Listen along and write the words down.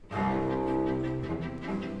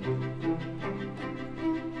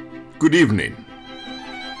Good evening.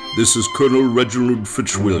 This is Colonel Reginald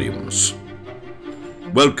Fitzwilliams.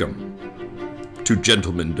 Welcome to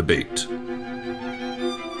Gentlemen Debate,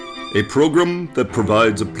 a program that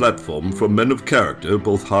provides a platform for men of character,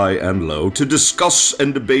 both high and low, to discuss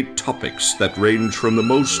and debate topics that range from the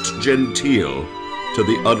most genteel to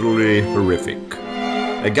the utterly horrific.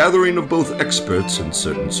 A gathering of both experts in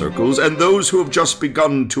certain circles and those who have just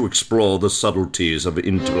begun to explore the subtleties of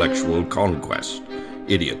intellectual conquest.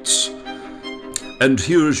 Idiots. And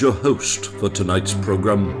here's your host for tonight's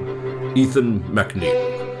program, Ethan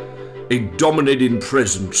McNeil, a dominating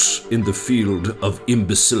presence in the field of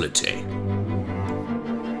imbecility.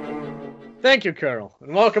 Thank you, Colonel,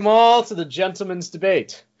 and welcome all to the Gentlemen's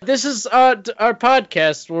Debate. This is our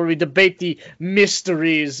podcast where we debate the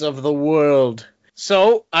mysteries of the world.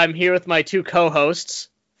 So, I'm here with my two co-hosts,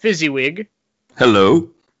 Fizzywig. Hello.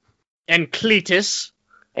 And Cletus.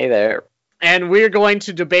 Hey there. And we're going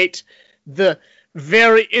to debate the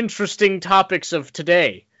very interesting topics of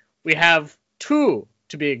today. We have two,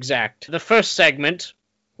 to be exact. The first segment,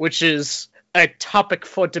 which is a topic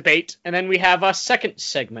for debate, and then we have our second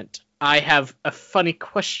segment. I have a funny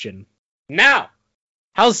question. Now,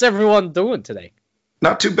 how's everyone doing today?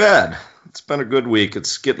 Not too bad. It's been a good week.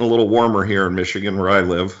 It's getting a little warmer here in Michigan where I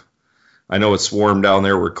live. I know it's warm down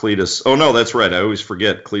there where Cletus... Oh, no, that's right. I always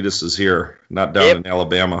forget Cletus is here, not down in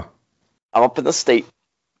Alabama. I'm up in the state.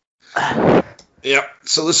 Yep.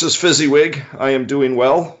 So this is Fizzywig. I am doing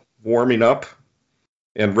well, warming up,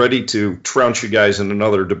 and ready to trounce you guys in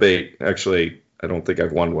another debate. Actually, I don't think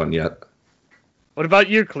I've won one yet. What about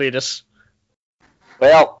you, Cletus?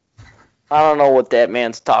 Well, I don't know what that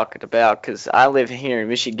man's talking about, because I live here in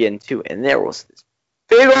Michigan, too, and there was this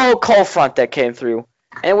big old cold front that came through,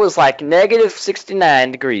 and it was like negative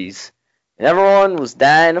 69 degrees, and everyone was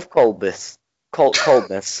dying of coldness.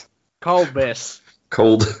 Coldness. Cold bis.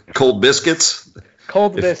 Cold biscuits?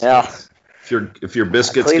 Cold biscuits. Yeah. If your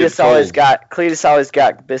biscuits Cletus get cold. Cletus always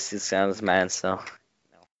got biscuits on his mind, so.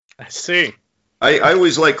 I see. I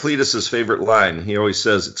always like Cletus's favorite line. He always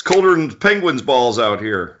says, "It's colder than penguins' balls out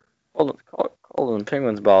here." Colder than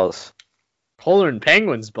penguins' balls. Colder than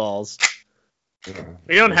penguins' balls?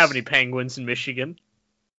 We don't have any penguins in Michigan.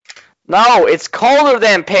 No, it's colder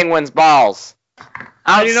than penguins' balls.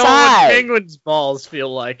 How do you know what Outside. penguins' balls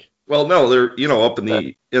feel like? Well, no, they're up in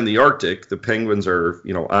the Arctic. The penguins are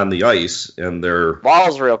on the ice, and their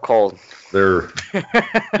Balls real cold. they're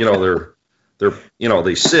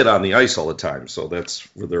they sit on the ice all the time. So that's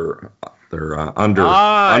where their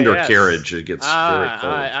undercarriage it gets very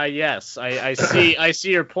cold. Yes, I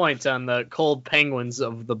see your point on the cold penguins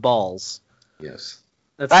of the balls. Yes.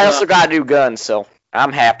 I also got a new gun, so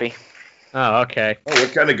I'm happy. Oh, okay. Oh,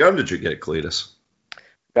 what kind of gun did you get, Cletus?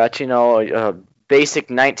 Got, a basic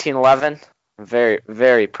 1911. I'm very,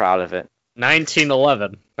 very proud of it.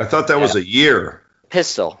 1911. I thought that was a year.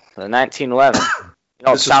 Pistol, the 1911. It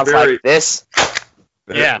This is sounds like this.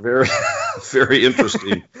 Yeah. Very, very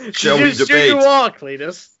interesting. Shall we Shoot debate? your wall,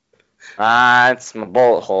 Cletus. It's my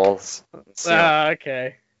bullet holes.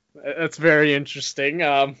 Okay. That's very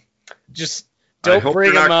interesting. Just don't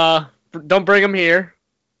bring him here.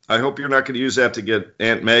 I hope you're not going to use that to get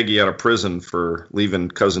Aunt Maggie out of prison for leaving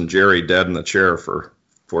Cousin Jerry dead in the chair for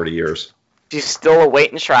 40 years. She's still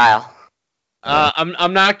awaiting trial.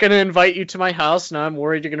 I'm not going to invite you to my house. Now I'm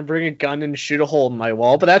worried you're going to bring a gun and shoot a hole in my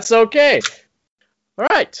wall, but that's okay. All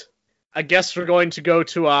right. I guess we're going to go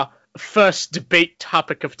to our first debate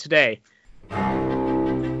topic of today.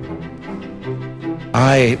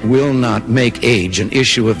 I will not make age an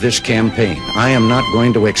issue of this campaign. I am not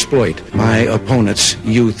going to exploit my opponent's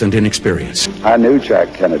youth and inexperience. I knew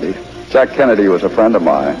Jack Kennedy. Jack Kennedy was a friend of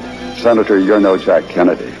mine. Senator, you're no Jack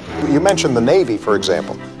Kennedy. You mentioned the Navy, for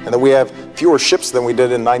example, and that we have fewer ships than we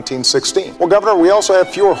did in 1916. Well, Governor, we also have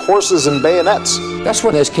fewer horses and bayonets. That's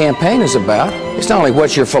what this campaign is about. It's not only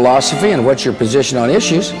what's your philosophy and what's your position on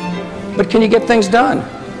issues, but can you get things done?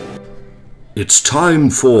 It's time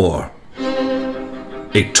for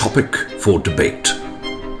a topic for debate.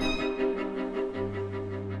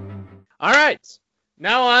 All right.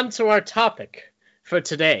 Now on to our topic for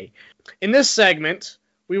today. In this segment,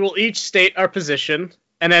 we will each state our position,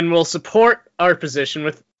 and then we'll support our position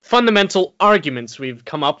with fundamental arguments we've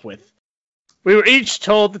come up with. We were each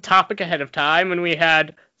told the topic ahead of time, and we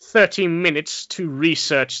had 30 minutes to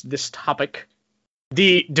research this topic.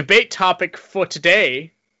 The debate topic for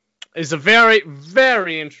today is a very,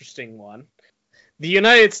 very interesting one. The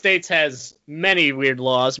United States has many weird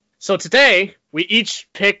laws, so today we each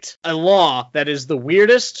picked a law that is the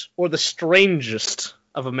weirdest or the strangest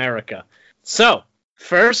of America. So,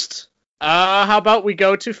 first, how about we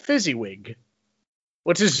go to Fizzywig?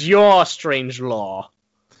 What is your strange law?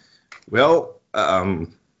 Well,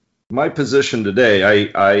 my position today,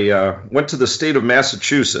 I went to the state of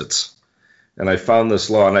Massachusetts, and I found this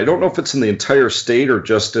law, and I don't know if it's in the entire state or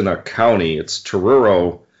just in a county. It's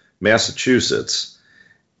Truro, Massachusetts,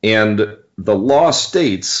 and the law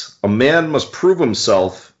states a man must prove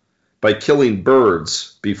himself by killing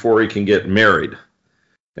birds before he can get married.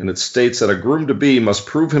 And it states that a groom-to-be must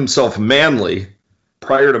prove himself manly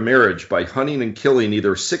prior to marriage by hunting and killing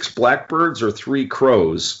either 6 blackbirds or 3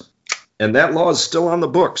 crows. And that law is still on the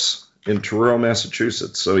books in Truro,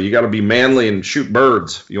 Massachusetts. So you got to be manly and shoot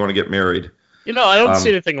birds if you want to get married. I don't see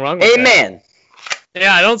anything wrong with that. Amen.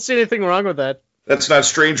 Yeah, I don't see anything wrong with that. That's not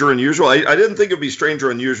strange or unusual. I didn't think it'd be strange or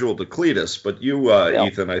unusual to Cletus, but you,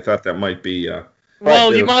 Ethan, I thought that might be...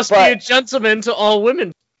 well, you must be a gentleman to all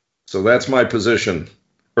women. So that's my position.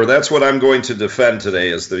 Or that's what I'm going to defend today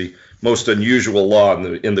as the most unusual law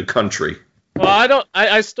in the country. Well,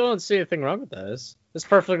 I still don't see anything wrong with that. It's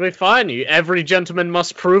perfectly fine. Every gentleman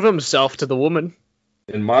must prove himself to the woman.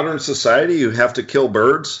 In modern society, you have to kill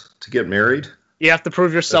birds to get married? You have to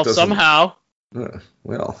prove yourself somehow.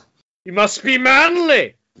 Well... You must be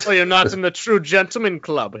manly, or you're not in the true gentleman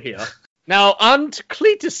club here. Now, on to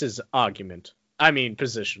Cletus's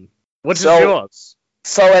position. What is yours?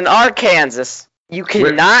 So in Arkansas, you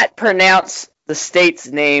cannot pronounce the state's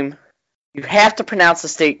name. You have to pronounce the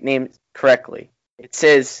state name correctly. It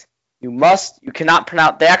says you cannot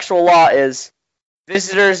pronounce, the actual law is,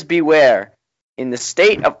 visitors beware. In the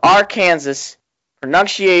state of Arkansas,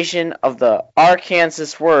 pronunciation of the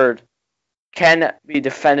Arkansas word can be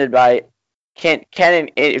defended by,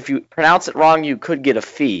 if you pronounce it wrong, you could get a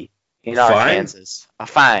fee in Arkansas. A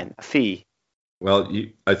fee. Well,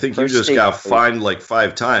 I think you just got fined like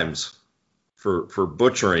 5 times for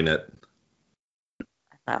butchering it.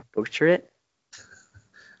 Not butcher it?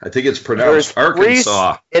 I think it's pronounced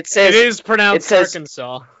Arkansas. It is pronounced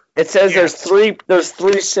Arkansas. It says there's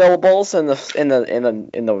three syllables in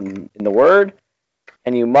the word,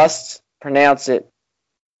 and you must pronounce it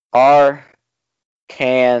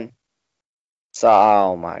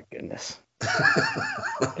Oh my goodness.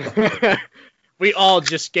 We all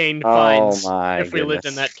just gained fines if we lived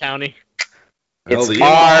in that counny. It's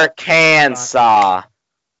Arkansas.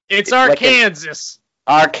 It's Arkansas.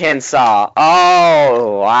 Arkansas.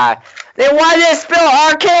 Then why did it spell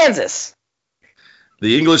Arkansas?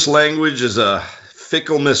 The English language is a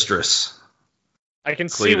fickle mistress. I can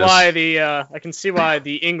see why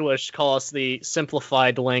the English call us the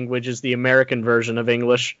simplified language, is the American version of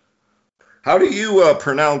English. How do you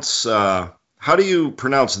pronounce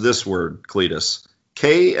this word, Cletus?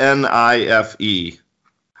 Knife.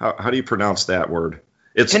 How do you pronounce that word?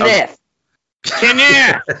 It's Kniff.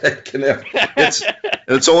 Kniff.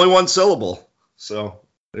 It's only one syllable. So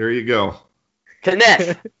there you go.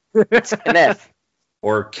 Kniff. It's Kniff.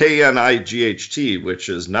 Or Knight, which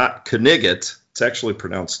is not Knigget. It's actually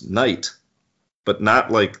pronounced night, but not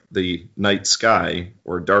like the night sky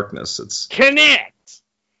or darkness. It's Connect.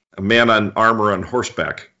 A man on armor on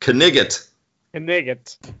horseback. Knigget.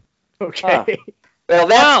 Knigget. Okay. Well,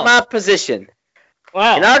 that's my position.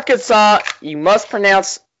 Wow. In Arkansas, you must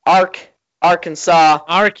pronounce Arkansas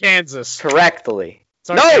correctly. It's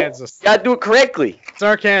Arkansas. You gotta do it correctly. It's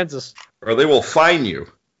Arkansas. Or they will fine you.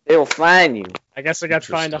 They will fine you. I guess I got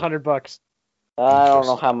fined $100. I don't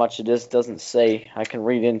know how much it is. It doesn't say. I can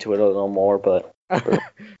read into it a little more, but...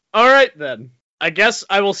 All right, then. I guess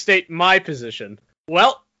I will state my position.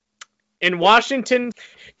 Well, in Washington,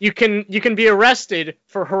 you can be arrested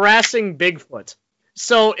for harassing Bigfoot.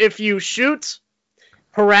 So if you shoot,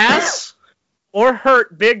 harass, or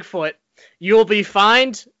hurt Bigfoot, you'll be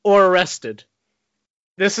fined or arrested.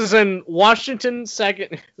 This is in Washington,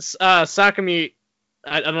 Sakamie.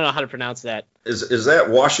 I don't know how to pronounce that. Is that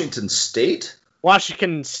Washington State?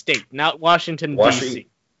 Washington State, not Washington, D.C.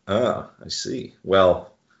 Ah, I see.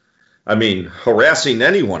 Well, I mean, harassing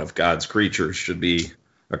any one of God's creatures should be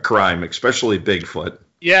a crime, especially Bigfoot.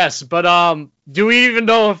 Yes, but do we even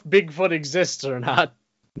know if Bigfoot exists or not?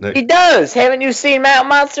 He does. Haven't you seen Mountain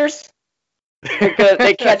Monsters?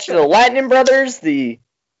 They catch the Lightning Brothers, all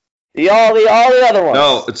the other ones.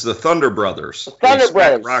 No, it's the Thunder Brothers. Thunder they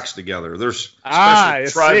Brothers. Rocks together. There's a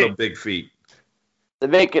special tribe of big feet. They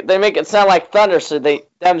make it sound like thunder, so them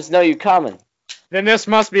know you coming. Then this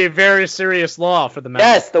must be a very serious law for the mountain.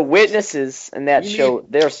 Yes, the witnesses in that show,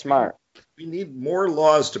 they're smart. We need more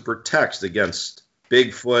laws to protect against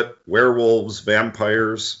Bigfoot, werewolves,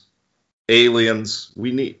 vampires, aliens.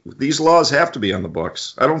 These laws have to be on the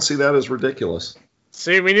books. I don't see that as ridiculous.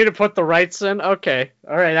 See, we need to put the rights in? Okay.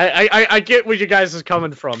 All right. I get where you guys is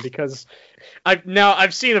coming from, because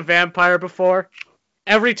I've seen a vampire before,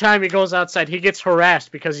 every time he goes outside, he gets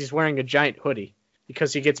harassed because he's wearing a giant hoodie,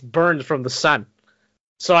 because he gets burned from the sun.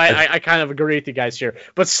 So I kind of agree with you guys here.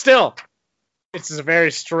 But still, it's a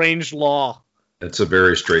very strange law. It's a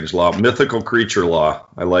very strange law. Mythical creature law.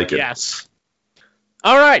 I like it. Yes.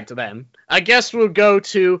 All right, then. I guess we'll go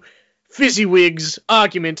to Fezziwig's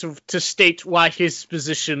argument to state why his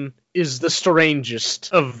position is the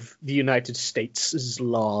strangest of the United States'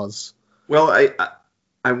 laws. Well,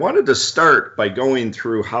 I wanted to start by going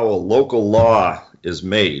through how a local law is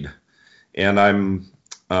made. And I'm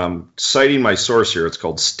citing my source here. It's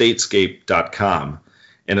called statescape.com.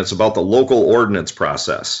 And it's about the local ordinance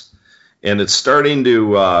process. And it's starting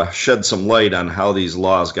to shed some light on how these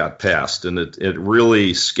laws got passed. And it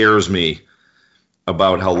really scares me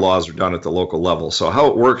about how laws are done at the local level. So how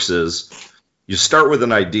it works is you start with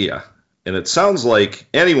an idea. And it sounds like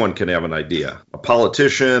anyone can have an idea. A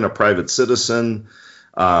politician, a private citizen,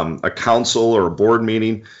 a council or a board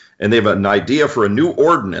meeting. And they have an idea for a new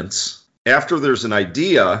ordinance. After there's an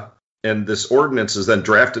idea, and this ordinance is then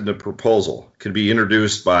drafted in a proposal, it can be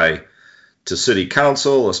introduced to city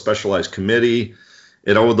council, a specialized committee.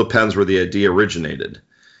 It all depends where the idea originated.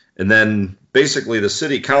 And then basically the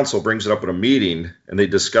city council brings it up at a meeting and they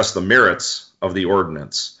discuss the merits of the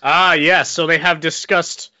ordinance. Ah, yes. So they have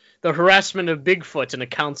discussed the harassment of Bigfoot in a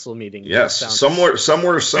council meeting. Yes. Somewhere,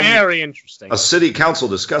 very interesting. A city council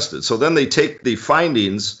discussed it. So then they take the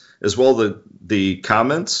findings as well the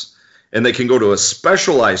comments, and they can go to a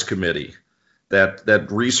specialized committee that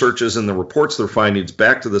researches and reports their findings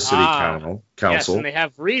back to the city council. Yes, and they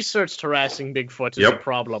have researched harassing Bigfoot as a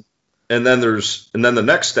problem. And then the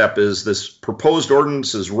next step is this proposed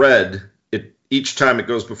ordinance is read each time it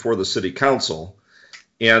goes before the city council.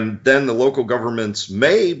 And then the local governments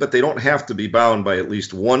may, but they don't have to be bound by at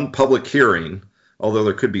least one public hearing, although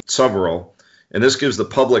there could be several. And this gives the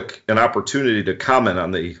public an opportunity to comment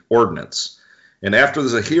on the ordinance. And after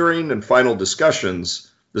there's a hearing and final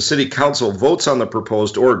discussions, the city council votes on the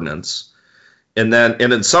proposed ordinance, and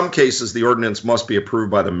in some cases, the ordinance must be approved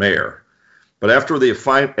by the mayor. But after the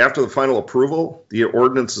final approval, the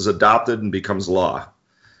ordinance is adopted and becomes law.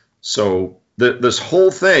 So this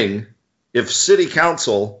whole thing, if city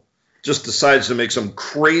council just decides to make some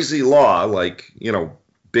crazy law, like,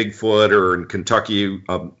 Bigfoot, or in Kentucky,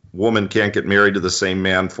 a woman can't get married to the same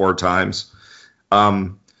man 4 times,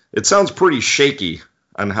 it sounds pretty shaky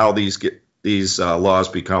on how these laws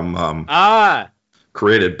become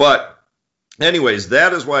created. But anyways,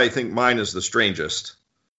 that is why I think mine is the strangest.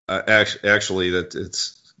 Actually, that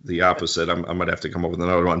it's the opposite. I might have to come up with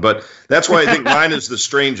another one. But that's why I think mine is the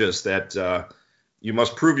strangest, that you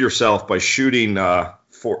must prove yourself by shooting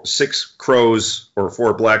 6 crows or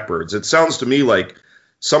 4 blackbirds. It sounds to me like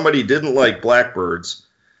somebody didn't like blackbirds,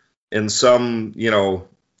 and some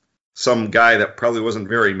guy that probably wasn't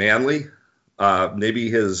very manly, maybe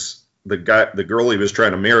the girl he was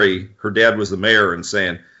trying to marry, her dad was the mayor, and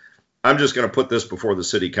saying, I'm just going to put this before the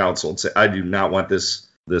city council and say, I do not want this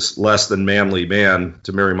less than manly man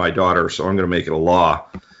to marry my daughter, so I'm going to make it a law.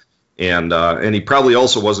 And he probably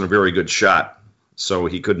also wasn't a very good shot, so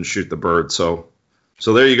he couldn't shoot the bird. So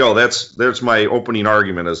there you go. That's my opening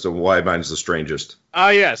argument as to why mine's the strangest.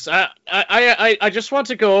 Yes. I just want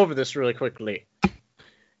to go over this really quickly.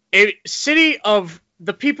 A city of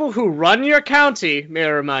the people who run your county, may I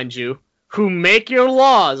remind you, who make your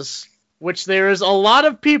laws, which there is a lot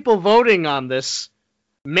of people voting on this,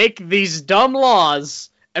 make these dumb laws,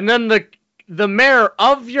 and then the mayor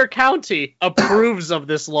of your county approves of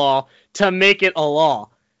this law to make it a law.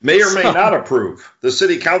 May or may not approve. The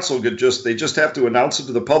city council they just have to announce it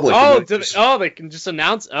to the public. They can just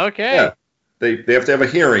announce. Okay. Yeah, they have to have a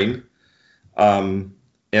hearing, and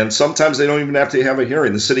sometimes they don't even have to have a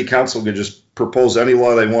hearing. The city council can just propose any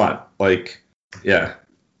law they want.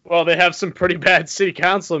 Well, they have some pretty bad city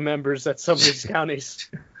council members at some of these counties.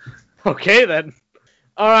 Okay, then.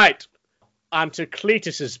 All right. On to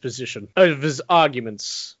Cletus's position of his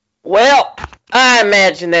arguments. Well, I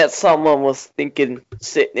imagine that someone was thinking,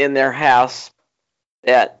 sitting in their house,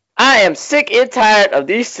 that I am sick and tired of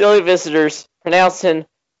these silly visitors pronouncing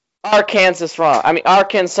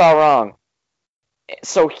Arkansas wrong.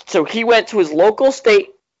 So he went to his local state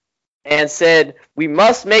and said, we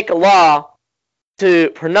must make a law to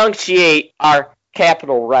pronunciate our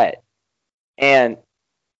capital right. And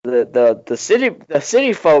the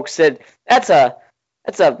city folks said, that's a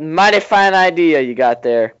mighty fine idea you got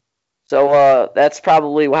there. So that's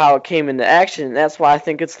probably how it came into action, and that's why I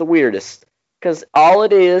think it's the weirdest. Because all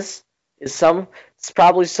it is it's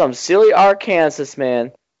probably some silly Arkansas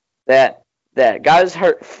man that got his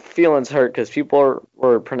feelings hurt because people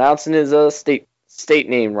were pronouncing his state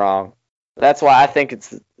name wrong. That's why I think it's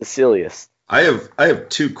the silliest. I have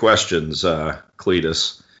two questions,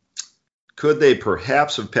 Cletus. Could they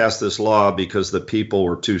perhaps have passed this law because the people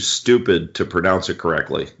were too stupid to pronounce it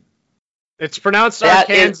correctly? It's pronounced That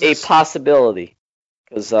Arkansas. is a possibility.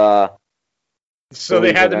 Because, so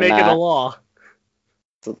they had to make it a law.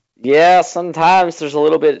 Yeah, sometimes there's a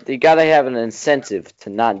little bit, you gotta have an incentive to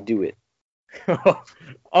not do it.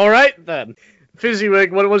 All right, then.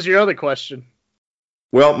 Fizzywig, what was your other question?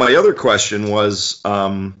 Well, my other question was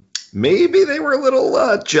maybe they were a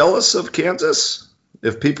little jealous of Kansas.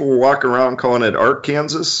 If people were walking around calling it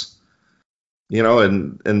Arkansas,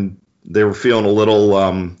 and they were feeling a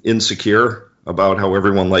little insecure about how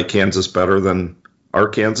everyone liked Kansas better than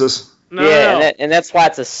Arkansas. No. And that's why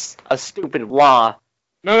it's a stupid law.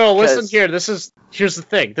 No, listen here. Here's the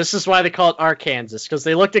thing. This is why they call it Arkansas, because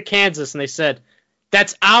they looked at Kansas and they said,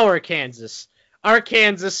 that's our Kansas. Our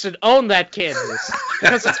Kansas should own that Kansas,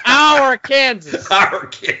 because it's our Kansas. Our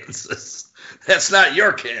Kansas. That's not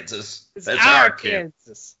your Kansas. It's That's our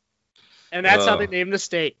Kansas. And that's how they named the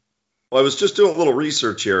state. Well, I was just doing a little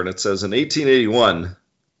research here, and it says in 1881,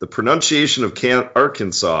 the pronunciation of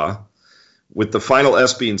Arkansas, with the final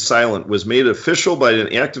S being silent, was made official by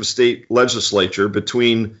an act of state legislature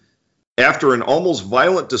after an almost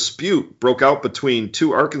violent dispute broke out between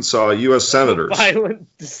two Arkansas U.S. senators.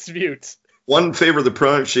 Violent dispute. One favored the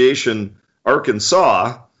pronunciation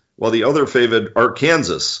Arkansas, while the other favored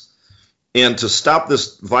Arkansas. And to stop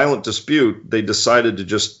this violent dispute, they decided to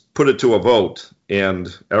just put it to a vote, and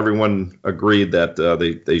everyone agreed that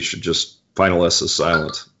they should just final S is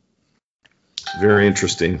silent. Very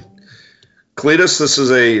interesting. Cletus, this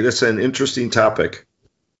is an interesting topic.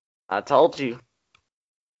 I told you.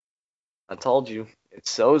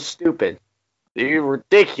 It's so stupid. You're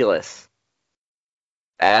ridiculous.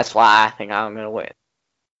 That's why I think I'm going to win.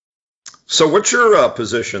 So what's your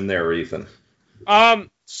position there, Ethan?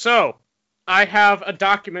 So I have a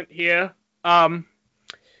document here. I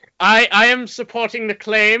am supporting the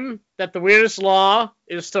claim that the weirdest law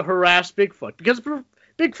is to harass Bigfoot, because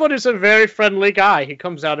Bigfoot is a very friendly guy. He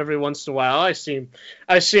comes out every once in a while. I see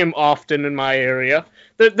him often in my area.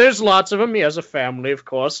 There's lots of them. He has a family, of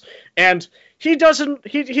course, and he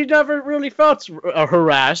never really felt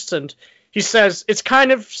harassed. And he says it's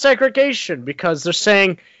kind of segregation because they're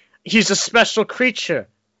saying he's a special creature.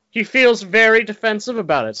 He feels very defensive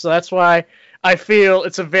about it. So that's why I feel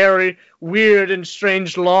it's a very weird and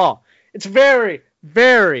strange law. It's very,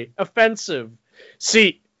 very offensive.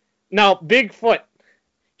 See, now Bigfoot,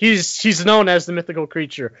 he's known as the mythical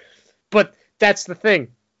creature. But that's the thing.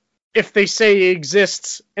 If they say he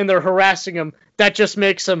exists and they're harassing him, that just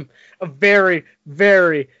makes him a very,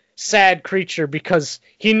 very sad creature, because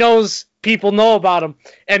he knows people know about him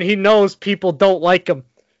and he knows people don't like him.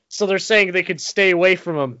 So they're saying they could stay away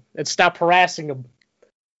from him and stop harassing him.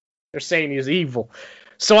 They're saying he's evil.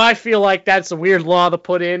 So I feel like that's a weird law to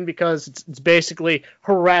put in, because it's basically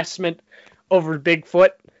harassment over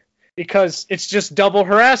Bigfoot, because it's just double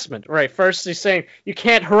harassment. Right, first he's saying you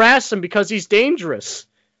can't harass him because he's dangerous.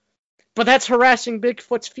 But that's harassing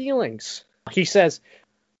Bigfoot's feelings. He says,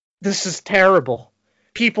 this is terrible.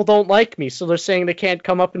 People don't like me, so they're saying they can't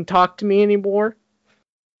come up and talk to me anymore.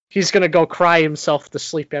 He's going to go cry himself to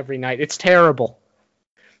sleep every night. It's terrible.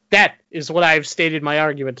 That is what I've stated my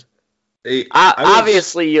argument.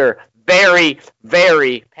 Obviously, you're very,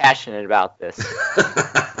 very passionate about this.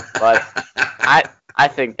 But I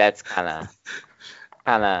think that's kind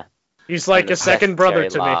of. He's like a second brother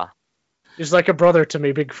to me. He's like a brother to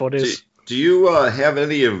me, Bigfoot is. Do you have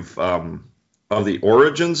any of the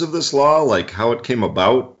origins of this law, like how it came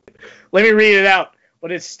about? Let me read it out,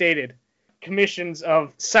 what it stated. Commissions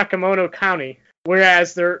of Sakamoto County.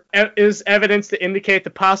 Whereas there is evidence to indicate the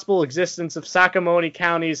possible existence of Sakamoni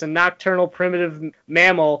County's a nocturnal primitive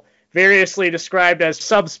mammal variously described as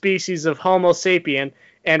subspecies of Homo sapien,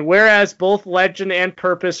 and whereas both legend and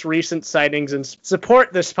purpose recent sightings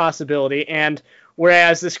support this possibility, and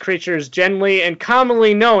whereas this creature is generally and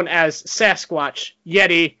commonly known as Sasquatch,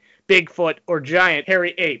 Yeti, Bigfoot, or giant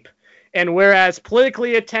hairy ape, and whereas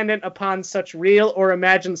politically attendant upon such real or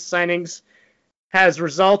imagined sightings has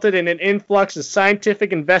resulted in an influx of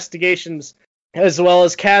scientific investigations as well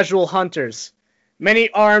as casual hunters, many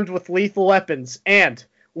armed with lethal weapons, and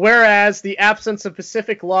whereas the absence of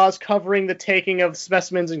specific laws covering the taking of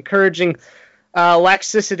specimens encouraging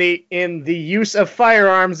laxity in the use of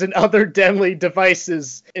firearms and other deadly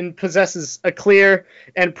devices and possesses a clear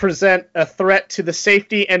and present a threat to the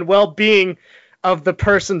safety and well-being of the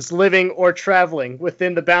persons living or traveling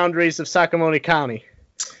within the boundaries of Sakamoni County.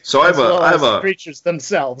 So I have the creatures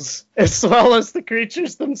themselves, as well as the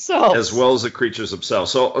creatures themselves. As well as the creatures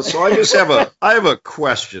themselves. So I just have a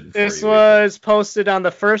question for you. This was posted on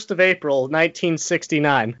the 1st of April,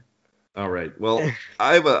 1969. All right. Well,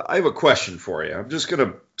 I have a question for you. I'm just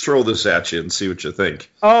gonna throw this at you and see what you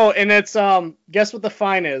think. Oh, and it's guess what the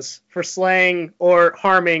fine is for slaying or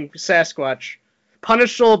harming Sasquatch?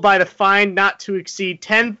 Punishable by the fine not to exceed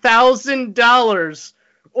 $10,000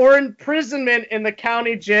 or imprisonment in the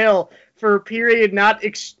county jail for a period not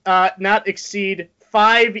exceed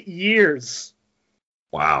 5 years.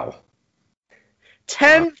 Wow.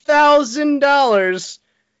 $10,000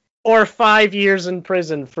 or 5 years in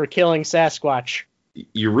prison for killing Sasquatch.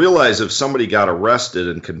 You realize if somebody got arrested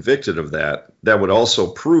and convicted of that, that would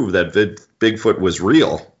also prove that Bigfoot was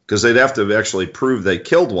real, because they'd have to actually prove they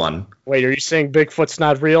killed one. Wait, are you saying Bigfoot's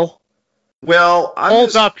not real? Well,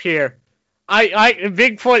 Hold up here.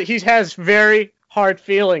 Bigfoot, he has very hard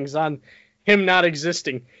feelings on him not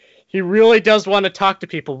existing. He really does want to talk to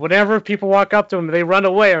people. Whenever people walk up to him, they run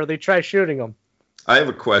away or they try shooting him. I have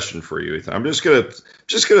a question for you, Ethan. I'm just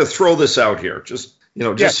gonna throw this out here. Just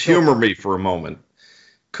humor me for a moment.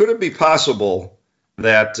 Could it be possible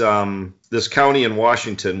that this county in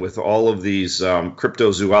Washington, with all of these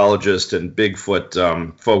cryptozoologists and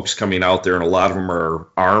Bigfoot folks coming out there, and a lot of them are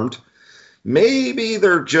armed, maybe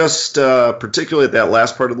they're just, particularly at that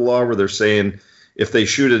last part of the law where they're saying if they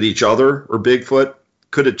shoot at each other or Bigfoot,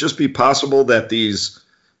 could it just be possible that these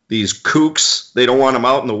kooks, they don't want them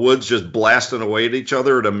out in the woods just blasting away at each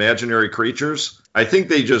other, at imaginary creatures? I think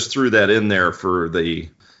they just threw that in there for the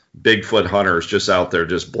Bigfoot hunters just out there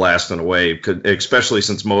just blasting away, especially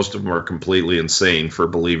since most of them are completely insane for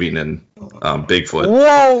believing in Bigfoot.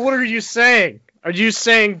 Whoa, what are you saying? Are you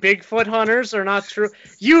saying Bigfoot hunters are not true?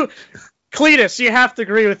 Cletus, you have to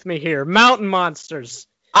agree with me here. Mountain monsters.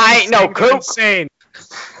 I ain't no kook. Insane.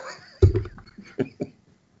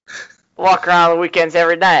 Walk around on the weekends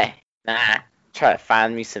every day. Nah, try to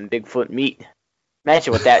find me some Bigfoot meat.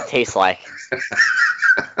 Imagine what that tastes like.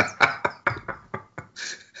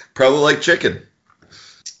 Probably like chicken.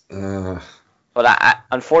 But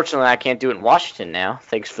unfortunately, I can't do it in Washington now.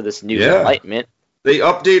 Thanks for this new enlightenment. They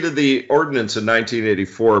updated the ordinance in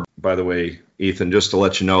 1984, by the way, Ethan, just to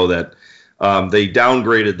let you know that they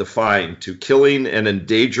downgraded the fine to killing an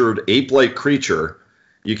endangered ape-like creature.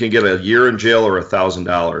 You can get a year in jail or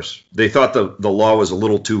 $1,000. They thought the law was a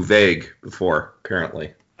little too vague before,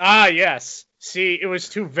 apparently. Ah, yes. See, it was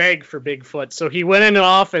too vague for Bigfoot, so he went into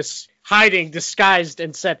office hiding, disguised,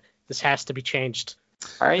 and said, "This has to be changed.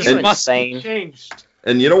 Are you insane?" Be changed.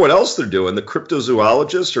 And you know what else they're doing? The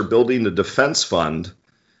cryptozoologists are building a defense fund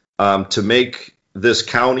to make this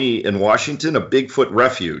county in Washington a Bigfoot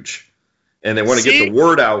refuge. And they want to get the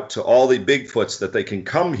word out to all the Bigfoots that they can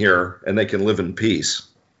come here and they can live in peace.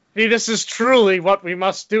 See, this is truly what we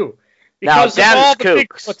must do. Because all the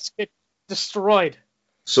Bigfoots get destroyed.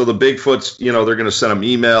 So the Bigfoots, they're going to send them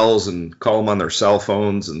emails and call them on their cell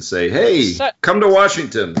phones and say, hey, come to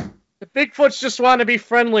Washington. The Bigfoots just want to be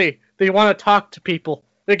friendly. They want to talk to people.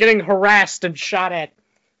 They're getting harassed and shot at.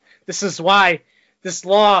 This is why this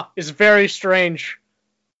law is very strange.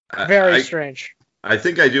 Very strange. I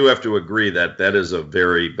think I do have to agree that is a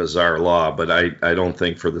very bizarre law, but I don't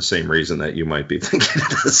think for the same reason that you might be thinking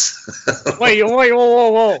it is. Wait,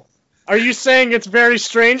 whoa. Are you saying it's very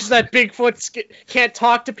strange that Bigfoots can't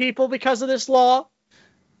talk to people because of this law?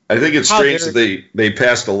 I think it's strange that they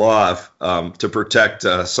passed a law to protect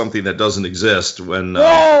something that doesn't exist when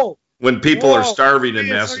people are starving in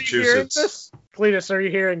Massachusetts. Cletus, are you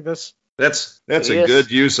hearing this? That's a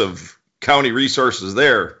good use of county resources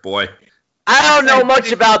there, boy. I don't know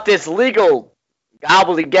much about this legal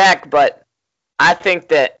gobbledygook, but I think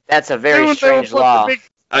that's a very strange law.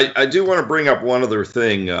 I do want to bring up one other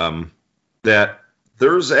thing, that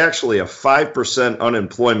there's actually a 5%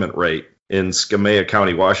 unemployment rate in Skamania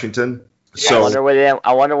County, Washington. Yeah, so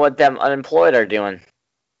I wonder what them unemployed are doing.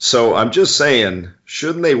 So I'm just saying,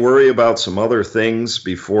 shouldn't they worry about some other things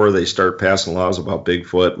before they start passing laws about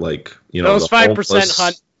Bigfoot? Like, those 5%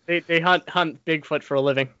 hunt. They hunt Bigfoot for a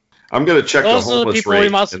living. I'm going to check the homeless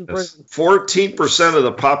rate. 14% of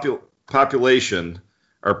the population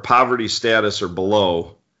are poverty status or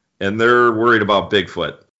below, and they're worried about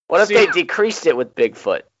Bigfoot. What if they decreased it with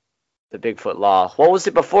Bigfoot, the Bigfoot law? What was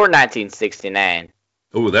it before 1969?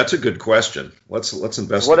 Oh, that's a good question. Let's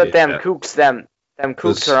investigate. What if them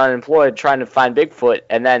kooks are unemployed trying to find Bigfoot,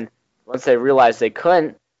 and then once they realized they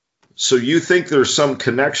couldn't? So you think there's some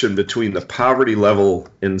connection between the poverty level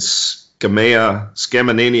in Skamania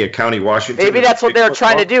County, Washington? Maybe that's what they were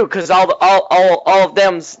trying to do, because all of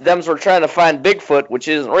them were trying to find Bigfoot, which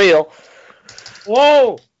isn't real.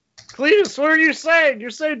 Whoa! Cletus, what are you saying? You're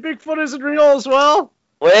saying Bigfoot isn't real as well?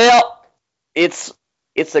 Well, it's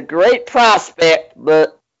a great prospect,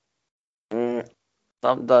 but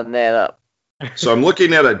something doesn't add up. So I'm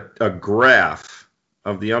looking at a graph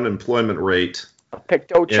of the unemployment rate A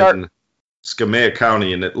picto chart. in Escamilla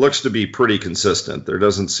County, and it looks to be pretty consistent. There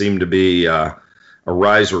doesn't seem to be a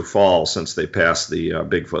rise or fall since they passed the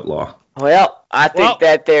Bigfoot law. Well, I think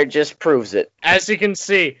that there just proves it. As you can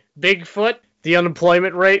see, Bigfoot, the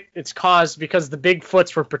unemployment rate, it's caused because the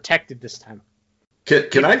Bigfoots were protected this time.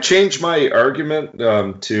 Can I change my argument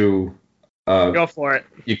to Go for it.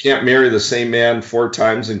 you can't marry the same man 4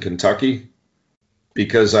 times in Kentucky?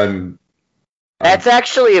 Because That's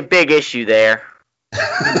actually a big issue there.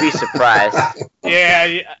 You'd be surprised.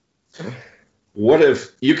 Yeah. what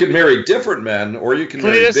if you can marry different men, or you can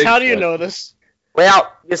marry Cletus, Bigfoot? how do you know this?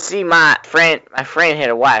 Well, you see, my friend had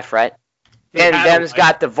a wife, right? Then had a them's wife.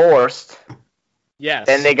 got divorced. Yes.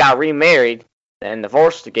 Then they got remarried. Then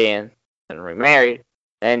divorced again. Then remarried.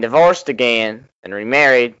 Then divorced again. Then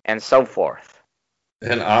remarried, and so forth.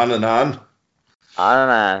 And on and on. On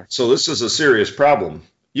and on. So this is a serious problem.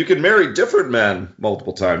 You can marry different men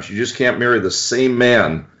multiple times. You just can't marry the same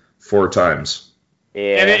man 4 times.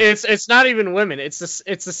 Yeah. And it's not even women. It's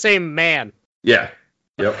the same man. Yeah.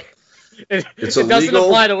 Yep. It It's doesn't illegal.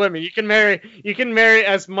 apply to women. You can marry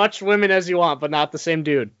as much women as you want, but not the same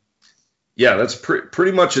dude. Yeah, that's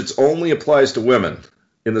pretty much it only applies to women.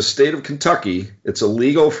 In the state of Kentucky, it's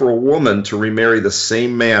illegal for a woman to remarry the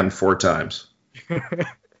same man 4 times.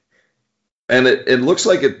 And it looks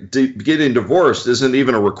like getting divorced isn't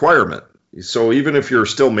even a requirement. So even if you're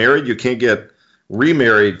still married, you can't get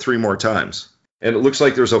remarried 3 more times. And it looks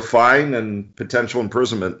like there's a fine and potential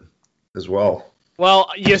imprisonment as well. Well,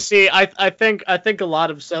 you see, I think a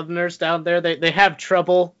lot of Southerners down there, they have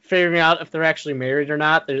trouble figuring out if they're actually married or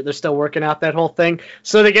not. They're still working out that whole thing.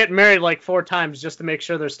 So they get married like 4 times just to make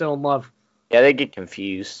sure they're still in love. Yeah, they get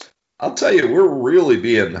confused. I'll tell you, we're really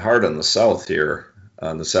being hard on the South here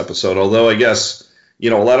on this episode. Although I guess, a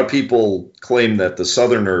lot of people claim that the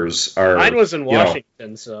Southerners are... Mine was in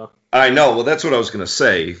Washington, so... I know. Well, that's what I was going to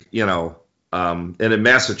say, And in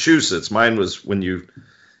Massachusetts, mine was when you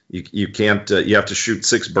can't, you have to shoot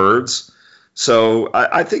 6 birds. So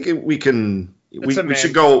I think we should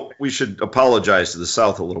apologize to the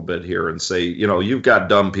South a little bit here and say, you've got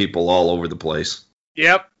dumb people all over the place.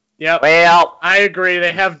 Yep. Well, I agree.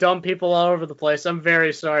 They have dumb people all over the place. I'm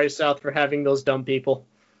very sorry, South, for having those dumb people.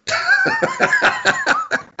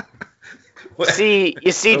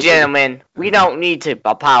 you see, gentlemen, we don't need to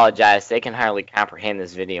apologize. They can hardly comprehend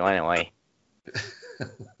this video anyway.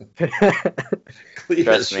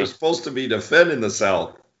 Cletus, you're supposed to be defending the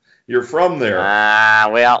South. You're from there.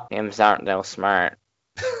 Well, hims aren't no smart.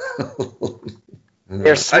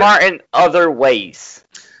 They're smart in other ways.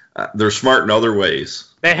 They're smart in other ways.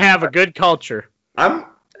 They have a good culture. Well,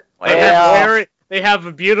 They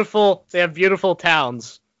have beautiful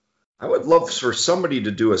towns. I would love for somebody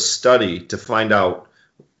to do a study to find out,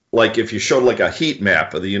 like if you showed like a heat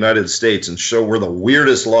map of the United States and show where the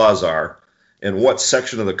weirdest laws are and what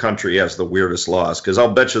section of the country has the weirdest laws, because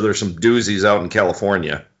I'll bet you there's some doozies out in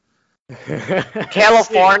California.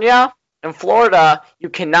 California and Florida, you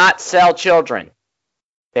cannot sell children.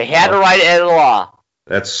 They had to write it into law.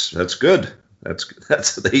 That's good.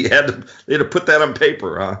 That's they had to put that on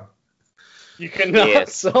paper, huh? You cannot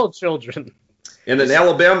sell children. And in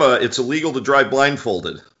Alabama, it's illegal to drive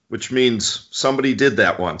blindfolded, which means somebody did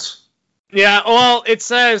that once. Yeah, well, it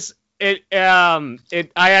says I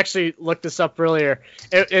actually looked this up earlier.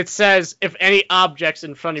 It says if any objects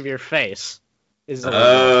in front of your face is illegal.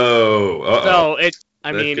 Oh, uh-oh. So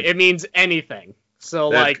it means anything. So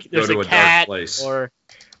like there's a cat or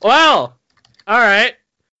well, all right.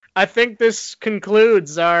 I think this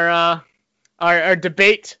concludes our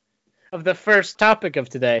debate of the first topic of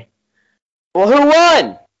today. Well, who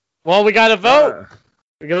won? Well, we got to vote.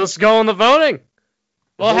 Let's go on the voting.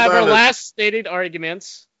 We'll have our last stated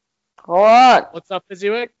arguments. Hold on. What's up,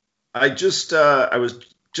 Fizzywick? I just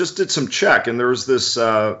did some check, and there's this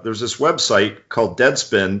website called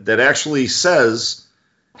Deadspin that actually says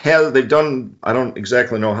they've done. I don't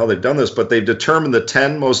exactly know how they've done this, but they've determined the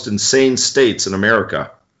 10 most insane states in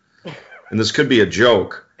America. And this could be a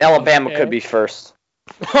joke. Alabama could be first.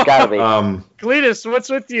 Gotta be. Cletus, what's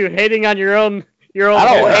with you hating on your own? I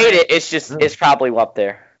don't hate it. It's just it's probably up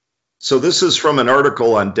there. So this is from an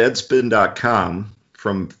article on Deadspin.com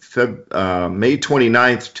from May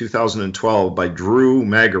 29th, 2012 by Drew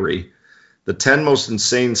Magary, the 10 most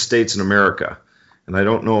insane states in America. And I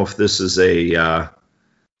don't know if this is a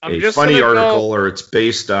funny article or it's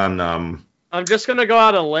based on I'm just gonna go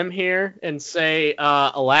out on a limb here and say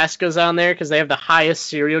Alaska's on there because they have the highest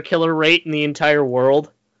serial killer rate in the entire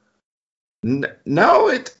world.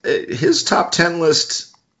 No, his top 10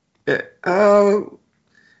 list. And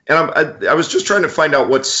I was just trying to find out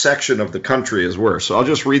what section of the country is where. So I'll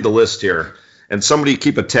just read the list here, and somebody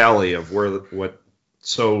keep a tally of what.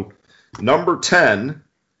 So number 10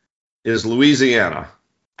 is Louisiana.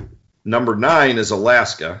 Number 9 is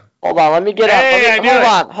Alaska. Hold on, let me get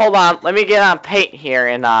hold on. Let me get on paint here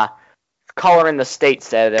and color in the states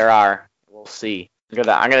that there are. We'll see. I'm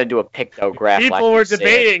gonna do a pictograph. People were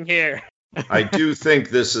debating here. I do think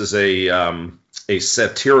this is a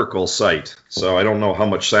satirical site, so I don't know how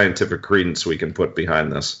much scientific credence we can put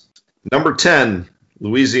behind this. Number 10,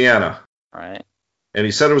 Louisiana. All right. And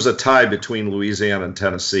he said it was a tie between Louisiana and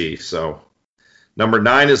Tennessee. So number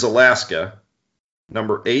 9 is Alaska.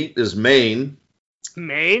 Number 8 is Maine.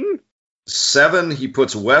 Maine? 7, he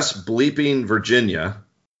puts West bleeping Virginia.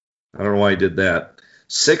 I don't know why he did that.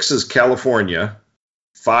 6 is California.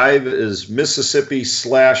 5 is Mississippi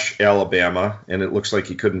 / Alabama, and it looks like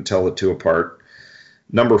he couldn't tell the two apart.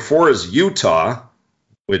 Number 4 is Utah,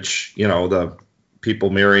 which, the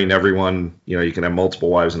people marrying everyone, you can have multiple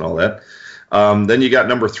wives and all that. Then you got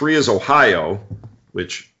number 3 is Ohio,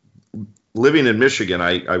 which, living in Michigan,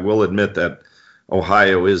 I will admit that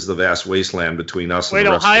Ohio is the vast wasteland between us and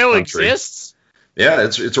the rest of the country. Wait, Ohio exists? Yeah,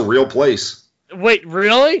 it's a real place. Wait,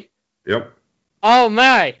 really? Yep. Oh,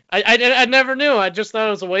 my. I never knew. I just thought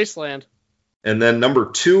it was a wasteland. And then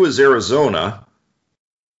number 2 is Arizona.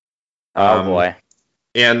 Oh, boy.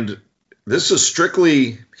 And this is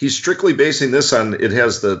he's strictly basing this on, it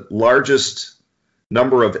has the largest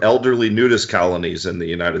number of elderly nudist colonies in the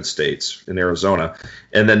United States, in Arizona.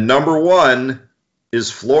 And then number 1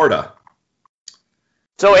 is Florida.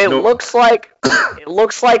 So it looks like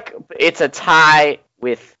it's a tie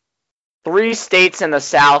with 3 states in the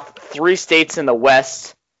South, 3 states in the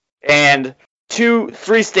West, and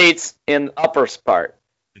 3 states in the upper part.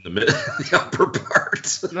 In the upper part.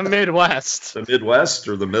 The Midwest. The Midwest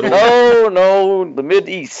or the middle? No, the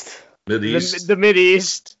Mideast. Mideast. The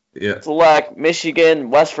Mideast. Yeah. So like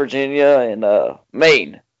Michigan, West Virginia, and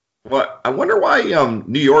Maine. Well, I wonder why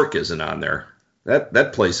New York isn't on there.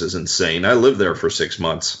 That place is insane. I lived there for 6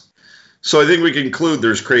 months. So I think we can conclude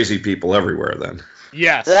there's crazy people everywhere then.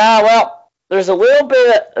 Yes. Yeah, well, there's a little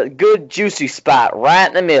bit of a good juicy spot right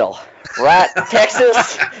in the middle. Right?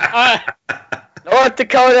 Texas, North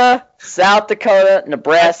Dakota, South Dakota,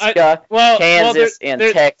 Nebraska, Kansas, and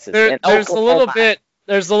Texas. And there's Oklahoma.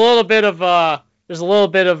 There's a little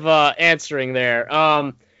bit of answering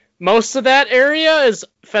there. Most of that area is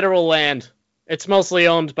federal land. It's mostly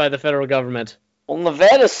owned by the federal government. Well,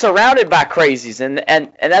 Nevada's surrounded by crazies, and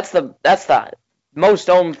that's the most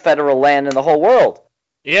owned federal land in the whole world.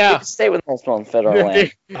 Yeah. Big state with most owned federal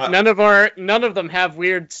land. None of them have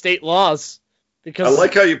weird state laws. Because I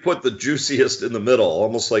like how you put the juiciest in the middle,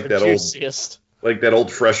 almost like that juiciest.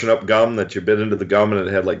 old freshen up gum that you bit into the gum and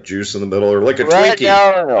it had like juice in the middle, or like a right?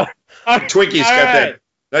 Twinkie. No. Twinkie's got that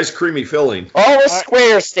nice creamy filling. All the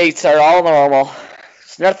square states are all normal.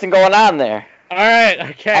 There's nothing going on there. All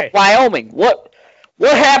right, okay. Wyoming. What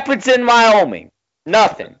happens in Wyoming?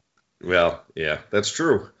 Nothing. Well, yeah, that's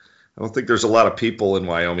true. I don't think there's a lot of people in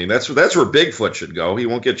Wyoming. That's where Bigfoot should go. He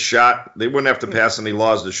won't get shot. They wouldn't have to pass any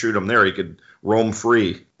laws to shoot him there. He could roam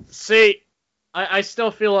free. See, I still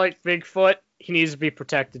feel like Bigfoot, he needs to be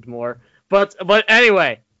protected more. But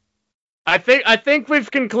anyway, I think we've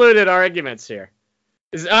concluded our arguments here.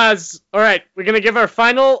 All right, we're gonna give our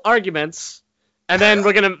final arguments, and then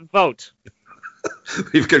we're gonna vote.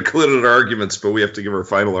 We've concluded our arguments, but we have to give our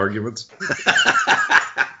final arguments.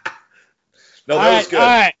 No, that was good. All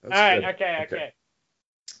right, good. Okay.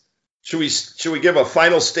 Should we give a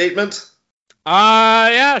final statement?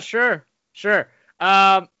 Yeah, sure.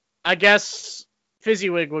 I guess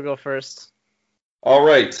Fizzywig will go first. All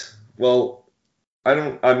right. Well,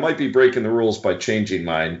 I might be breaking the rules by changing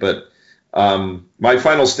mine, but my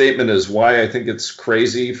final statement is why I think it's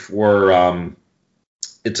crazy for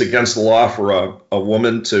it's against the law for a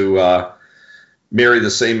woman to marry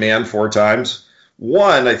the same man 4 times.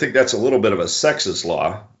 One, I think that's a little bit of a sexist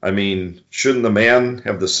law. I mean, shouldn't the man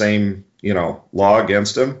have the same, law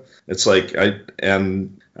against him? It's like I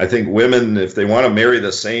think women, if they want to marry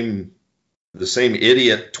the same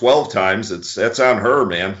idiot 12 times, that's on her,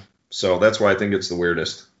 man. So that's why I think it's the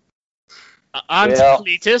weirdest. On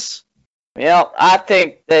Cletus? Well, I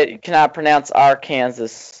think that you cannot pronounce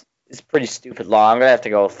Arkansas is pretty stupid law. I'm gonna have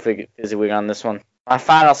to go Fizzywig on this one. My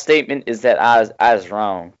final statement is that I was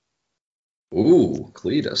wrong. Ooh,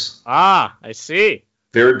 Cletus. Ah, I see.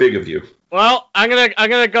 Very big of you. Well, I'm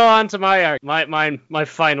gonna go on to my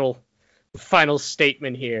final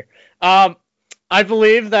statement here. I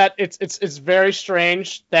believe that it's very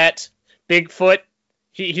strange that Bigfoot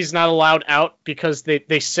he's not allowed out because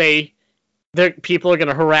they say people are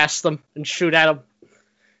gonna harass them and shoot at him.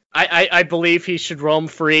 I believe he should roam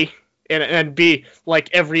free and be like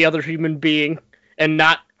every other human being and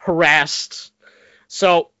not harassed.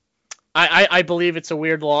 So I believe it's a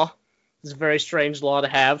weird law. It's a very strange law to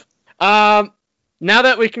have. Now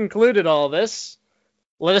that we concluded all this,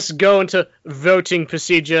 let us go into voting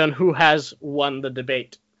procedure and who has won the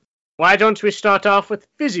debate. Why don't we start off with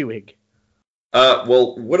Fezziwig?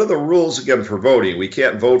 Well, what are the rules again for voting? We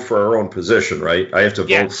can't vote for our own position, right? I have to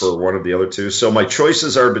vote for one of the other two. So my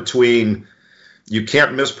choices are between you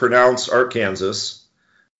can't mispronounce Arkansas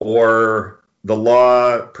or the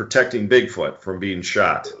law protecting Bigfoot from being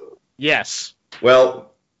shot. Yes.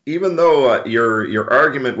 Well, even though your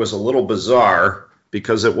argument was a little bizarre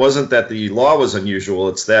because it wasn't that the law was unusual,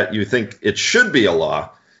 it's that you think it should be a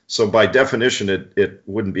law. So by definition, it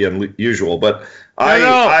wouldn't be unusual. But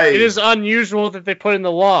it is unusual that they put in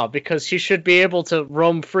the law because he should be able to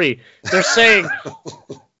roam free. They're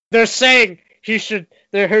saying he should.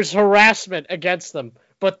 There's harassment against them,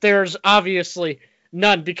 but there's obviously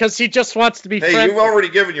none because he just wants to be friendly. Hey, you've already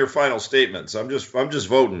given your final statements. I'm just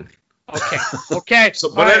voting. Okay.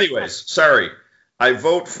 Anyways, sorry. I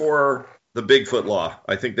vote for the Bigfoot law.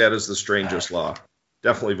 I think that is the strangest law.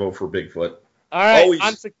 Definitely vote for Bigfoot. All right.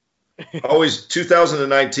 Always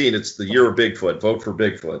 2019, it's the year of Bigfoot. Vote for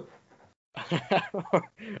Bigfoot.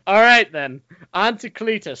 All right, then. On to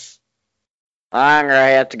Cletus. I'm going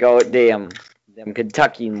to have to go with them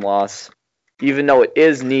Kentuckian laws, even though it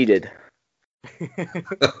is needed.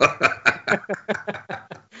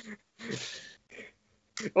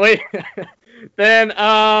 Wait. Then,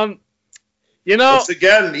 Once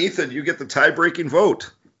again, Ethan, you get the tie-breaking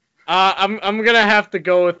vote. I'm going to have to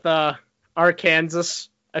go with Arkansas.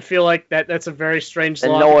 I feel like that's a very strange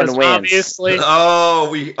law. And no one wins. Obviously,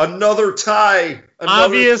 another tie.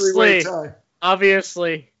 Three-way tie.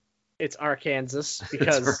 Obviously, it's Arkansas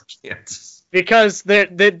because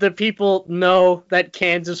the people know that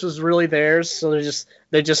Kansas was really theirs, so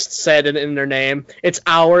they just said it in their name. It's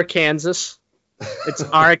our Kansas. It's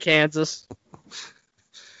our Kansas.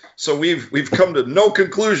 So we've come to no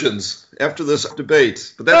conclusions after this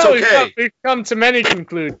debate, but that's okay. We've come to many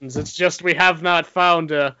conclusions. It's just we have not found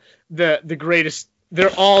the greatest.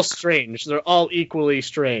 They're all strange. They're all equally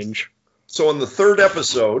strange. So in the third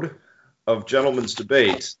episode of Gentleman's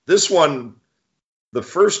Debate, this one, the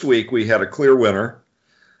first week we had a clear winner.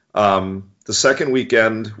 The second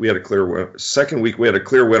weekend we had a clear winner. Second week we had a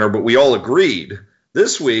clear winner, but we all agreed.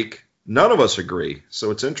 This week, none of us agree.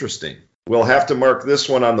 So it's interesting. We'll have to mark this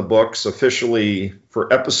one on the books officially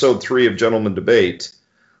for episode 3 of Gentleman Debate.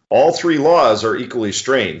 All three laws are equally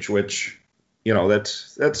strange, which,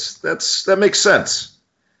 that makes sense.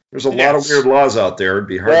 There's a lot of weird laws out there. It'd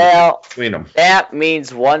be hard to pick between them. That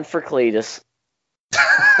means one for Cletus.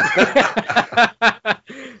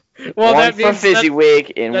 One for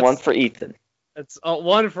Fezziwig and one for Ethan. That's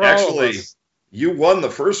one for all of us. Actually, you won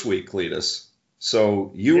the first week, Cletus.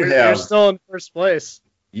 So you're still in first place.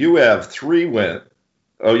 You have 3 wins.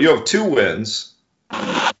 Oh, you have 2 wins.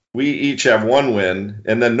 We each have 1 win,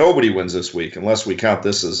 and then nobody wins this week unless we count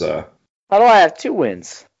this as a. How do I have 2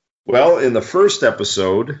 wins? Well, in the first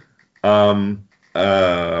episode, oh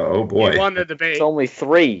boy, you won the debate. It's only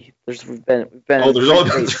 3. There's only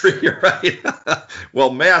been 3. You're right.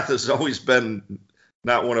 Well, math has always been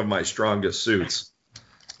not one of my strongest suits.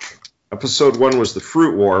 Episode 1 was the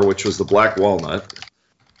Fruit War, which was the black walnut.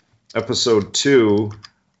 Episode 2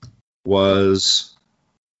 was,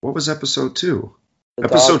 what was episode 2?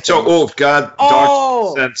 Episode 2. Oh God,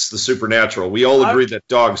 dogs sense the supernatural. We all agreed that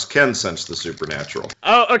dogs can sense the supernatural.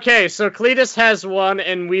 Oh, okay. So Cletus has 1,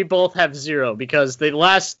 and we both have 0 because the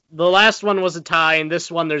last one was a tie, and this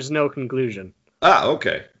one there's no conclusion. Ah,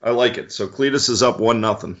 okay. I like it. So Cletus is up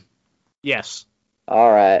 1-0. Yes.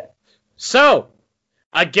 All right. So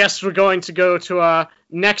I guess we're going to go to our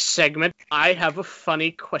next segment. I have a funny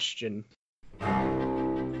question.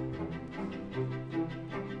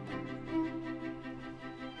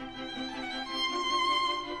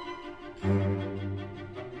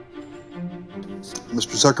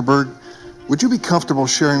 Mr. Zuckerberg, would you be comfortable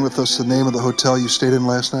sharing with us the name of the hotel you stayed in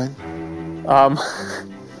last night?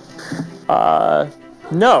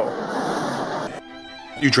 No.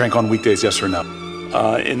 You drank on weekdays, yes or no?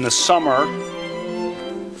 In the summer,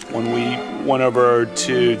 when we went over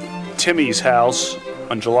to Timmy's house,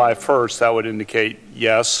 On July 1st, that would indicate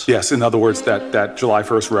yes. Yes, in other words, that July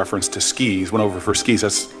 1st reference to skis, went over for skis,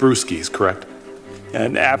 that's brewskis, correct?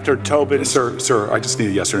 And after Tobin... Sir, I just need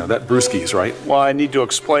a yes or no. That brewskis, right? Well, I need to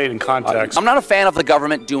explain in context. I'm not a fan of the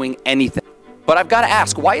government doing anything. But I've got to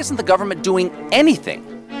ask, why isn't the government doing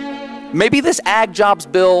anything? Maybe this ag jobs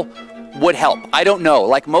bill would help. I don't know.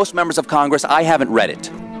 Like most members of Congress, I haven't read it.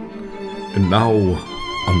 And now,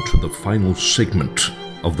 onto the final segment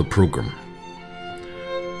of the program.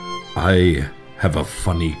 I have a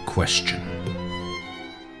funny question.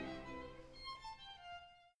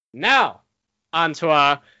 Now, on to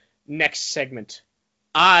our next segment.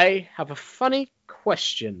 I have a funny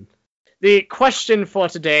question. The question for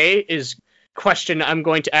today is a question I'm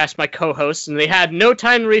going to ask my co-hosts, and they had no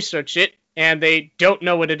time to research it, and they don't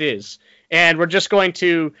know what it is. And we're just going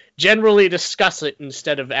to generally discuss it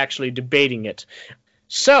instead of actually debating it.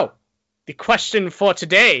 So, the question for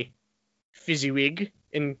today, Fezziwig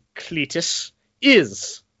and Cletus,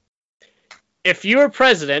 is, if you were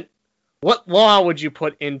president, what law would you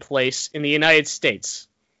put in place in the United States?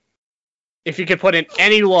 If you could put in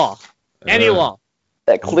any law. Any law.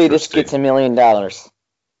 That Cletus gets $1 million. The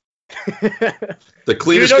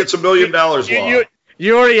Cletus gets $1 million law.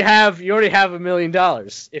 You already have $1 million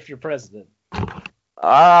if you're president.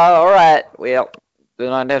 All right. Well,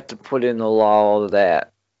 then I'd have to put in the law of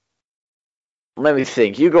that. Let me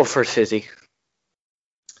think. You go first, Fizzy.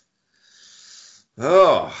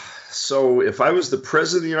 Oh, so if I was the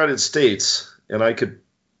president of the United States and I could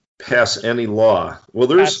pass any law, well,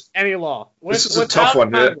 there's any law. This is a tough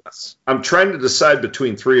one. I'm trying to decide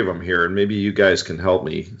between three of them here, and maybe you guys can help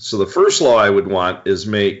me. So the first law I would want is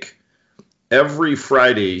make every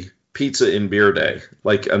Friday pizza and beer day.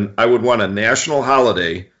 I would want a national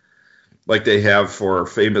holiday like they have for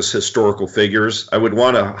famous historical figures. I would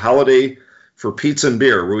want a holiday for pizza and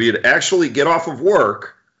beer where you'd actually get off of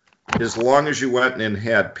work as long as you went and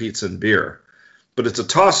had pizza and beer. But it's a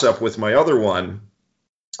toss-up with my other one.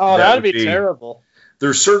 Oh, that would be terrible.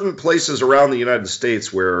 There's certain places around the United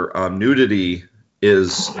States where nudity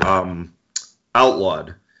is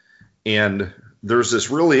outlawed. And there's this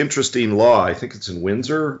really interesting law, I think it's in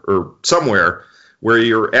Windsor or somewhere, where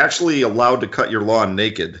you're actually allowed to cut your lawn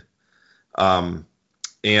naked. Never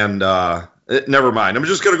mind. I'm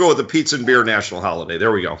just going to go with the pizza and beer national holiday.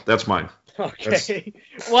 There we go. That's mine. Okay.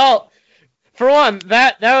 Well, for one,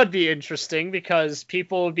 that would be interesting because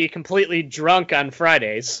people would be completely drunk on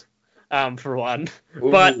Fridays, for one. Ooh,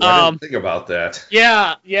 but I didn't think about that.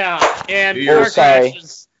 Yeah. And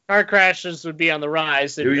car crashes would be on the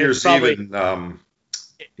rise. New Year's Eve and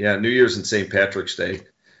New Year's and St. Patrick's Day.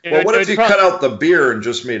 Well, what if you cut out the beer and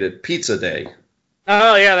just made it pizza day?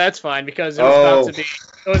 Oh yeah, that's fine because it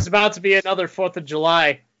was about to be another 4th of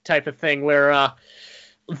July type of thing where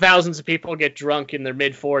thousands of people get drunk in their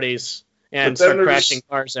mid-40s and start crashing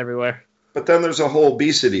cars everywhere. But then there's a whole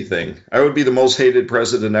obesity thing. I would be the most hated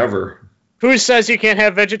president ever. Who says you can't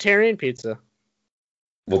have vegetarian pizza?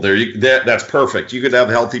 Well, that's perfect. You could have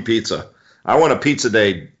healthy pizza. I want a pizza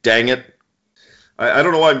day, dang it. I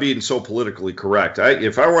don't know why I'm being so politically correct.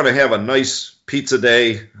 If I want to have a nice pizza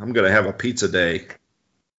day, I'm going to have a pizza day.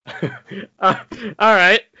 All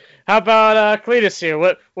right. How about Cletus here?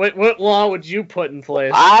 What law would you put in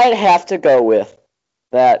place? I'd have to go with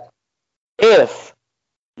that if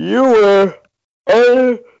you were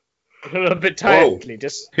a little bit tired,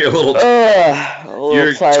 Cletus. You're a little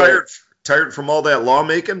You're tired from all that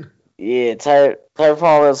lawmaking? Yeah, tired from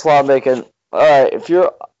all this lawmaking. All right, if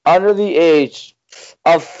you're under the age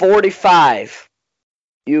of 45,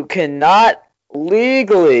 you cannot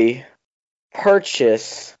legally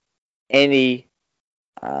purchase any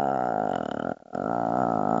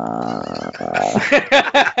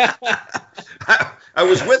I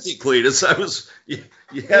was with you, Cletus. You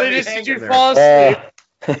had Cletus, me did you there. fall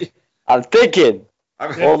asleep? I'm thinking.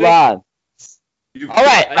 Hold on. All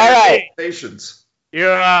right. Patience.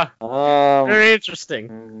 You're very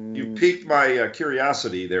interesting. You piqued my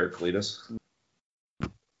curiosity there, Cletus.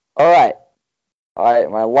 All right.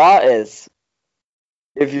 My law is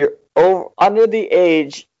if you're under the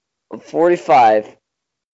age of 45,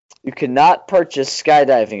 you cannot purchase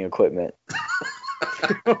skydiving equipment.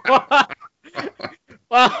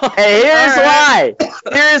 Well, hey, here's why.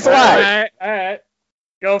 Here's why. All right.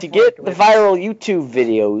 Go to get the viral YouTube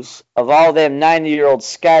videos of all them 90-year-olds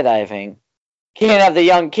skydiving, can't have the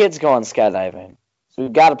young kids going skydiving. So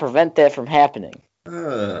we've got to prevent that from happening.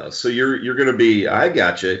 So you're going to be, I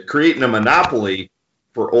gotcha, creating a monopoly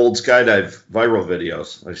for old skydive viral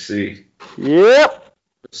videos. I see. Yep.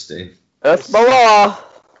 Interesting. That's my law.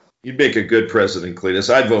 You'd make a good president,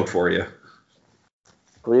 Cletus. I'd vote for you.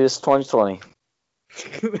 Cletus 2020.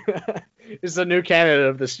 is the new candidate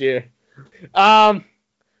of this year. Well,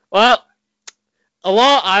 a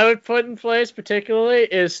law I would put in place particularly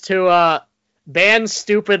is to ban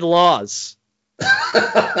stupid laws.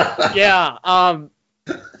 Yeah.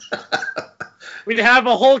 We'd have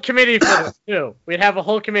a whole committee for this too. We'd have a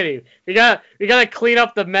whole committee. We gotta clean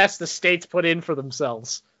up the mess the states put in for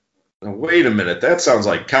themselves. Now, wait a minute. That sounds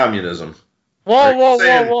like communism.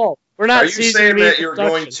 Whoa. We're not. Are you saying that you're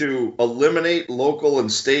going to eliminate local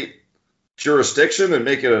and state jurisdiction and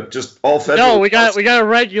make it just all federal? No, we gotta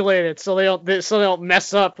regulate it so they don't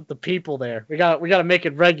mess up with the people there. We gotta make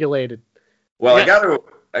it regulated. Well, I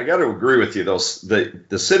gotta agree with you though.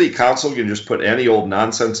 The city council can just put any old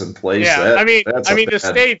nonsense in place. Yeah, the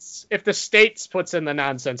states. If the states puts in the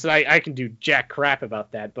nonsense, I can do jack crap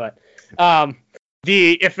about that. But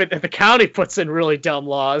if the county puts in really dumb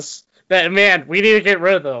laws, that man, we need to get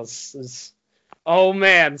rid of those. Oh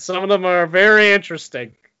man, some of them are very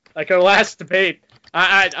interesting. Like our last debate,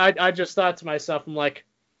 I just thought to myself, I'm like,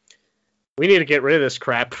 we need to get rid of this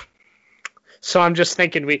crap. So I'm just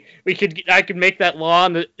thinking I could make that law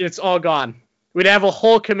and it's all gone. We'd have a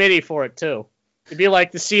whole committee for it too. It'd be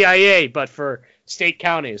like the CIA, but for state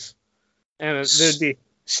counties, and there'd be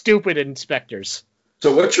stupid inspectors.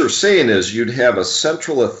 So what you're saying is you'd have a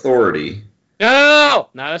central authority. No,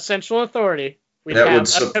 not a central authority. We'd that have would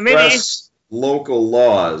suppress committee. Local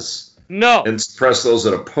laws. No. And suppress those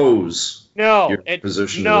that oppose your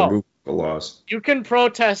position to remove the laws. You can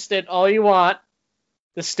protest it all you want,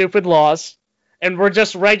 the stupid laws, and we're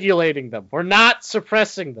just regulating them. We're not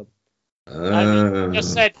suppressing them. I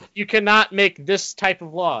just said you cannot make this type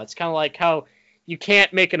of law. It's kind of like how you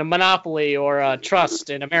can't make a monopoly or a trust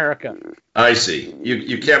in America. I see.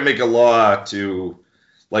 You can't make a law to,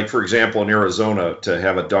 like, for example, in Arizona, to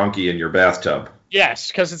have a donkey in your bathtub. Yes,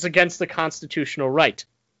 because it's against the constitutional right.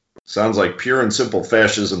 Sounds like pure and simple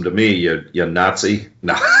fascism to me, you Nazi.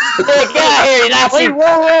 No. Get out here, you Nazi! Wait,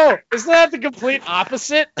 whoa! Isn't that the complete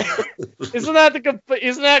opposite? Isn't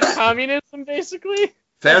that communism, basically?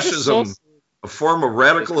 Fascism, a form of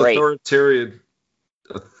radical authoritarian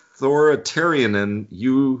and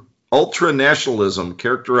ultra-nationalism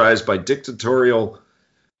characterized by dictatorial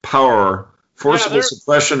power, forcible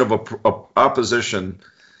suppression of opposition,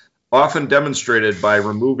 often demonstrated by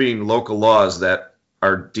removing local laws that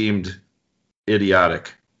are deemed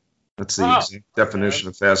idiotic. That's the exact definition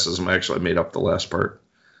of fascism. I actually made up the last part.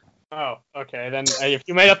 Oh, okay. Then if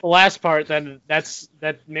you made up the last part, then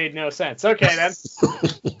that made no sense. Okay, then.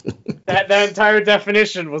 that entire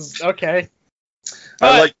definition was okay.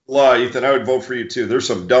 I like the law, Ethan. I would vote for you too. There's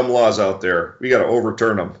some dumb laws out there. We got to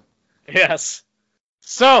overturn them. Yes.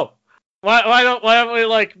 So, why don't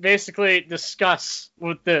we basically discuss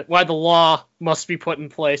why the law must be put in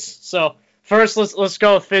place? So, first let's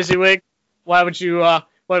go with Fezziwig. Why would you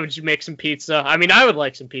make some pizza? I mean, I would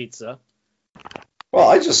like some pizza. Well,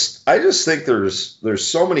 I just think there's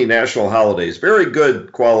so many national holidays, very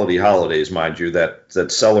good quality holidays, mind you,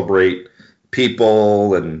 that celebrate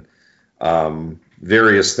people and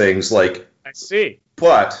various things like. I see.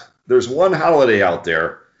 But there's one holiday out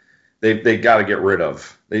there they got to get rid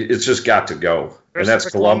of. It's just got to go, and that's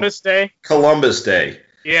Columbus Day. Columbus Day.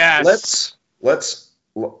 Yes.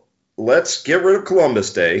 Let's get rid of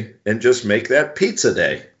Columbus Day and just make that Pizza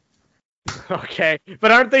Day. Okay,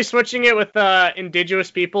 but aren't they switching it with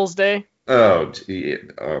Indigenous Peoples Day? Oh,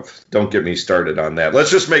 don't get me started on that.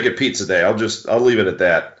 Let's just make it Pizza Day. I'll leave it at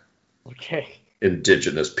that. Okay.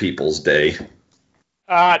 Indigenous Peoples Day.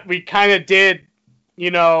 We kind of did,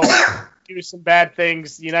 do some bad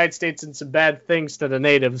things. The United States did some bad things to the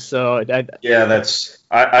natives. So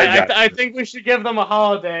I think we should give them a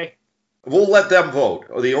holiday. We'll let them vote.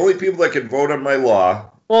 The only people that can vote on my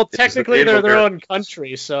law. Well, technically they're their own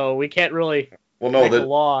country, so we can't really make a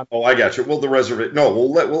law. Oh, I got you. Well, the reservation. No,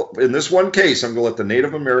 we'll in this one case, I'm going to let the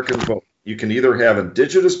Native Americans vote. You can either have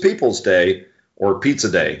Indigenous Peoples Day or Pizza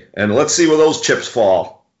Day, and let's see where those chips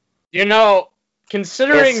fall.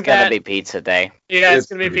 Considering it's gonna be Pizza Day. Yeah, it's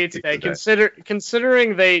gonna be Pizza Day.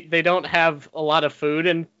 Considering they don't have a lot of food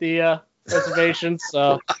in the reservation,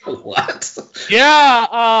 so what?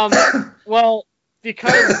 Yeah, well,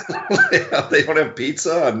 because they don't have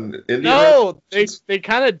pizza on Indian. No, they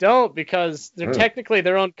kind of don't because they're technically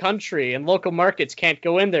their own country, and local markets can't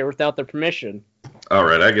go in there without their permission. All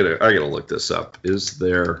right, I gotta look this up. Is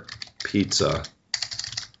there pizza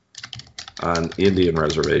on Indian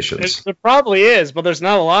reservations? There probably is, but there's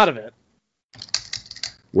not a lot of it.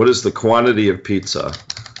 What is the quantity of pizza?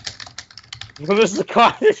 What is the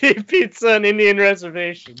quantity of pizza on Indian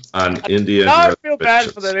reservations? On Indian now reservations. I feel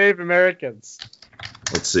bad for the Native Americans.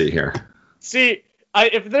 Let's see here. See,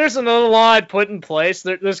 if there's another law I'd put in place,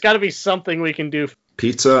 there's got to be something we can do.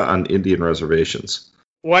 Pizza on Indian reservations.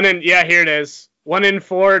 Here it is. 1 in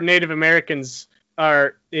 4 Native Americans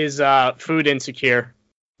is food insecure.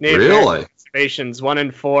 Native Really? Reservations, 1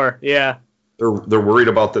 in 4. Yeah. They're worried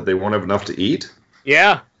about that they won't have enough to eat?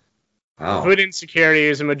 Yeah. Wow. Food insecurity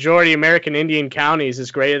is a majority of American Indian counties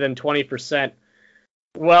is greater than 20%.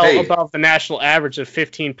 Above the national average of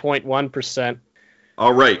 15.1%.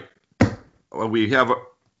 All right. Well, we have a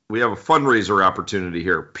fundraiser opportunity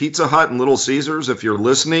here. Pizza Hut and Little Caesars, if you're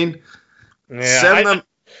listening, send them.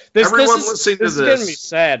 Everyone listening to this is getting me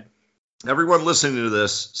sad. Everyone listening to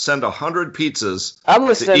this, send 100 pizzas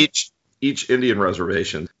to each Indian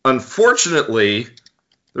reservation. Unfortunately,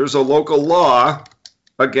 there's a local law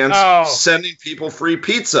against sending people free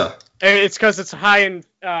pizza. It's because it's high in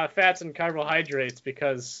fats and carbohydrates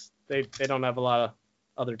because they don't have a lot of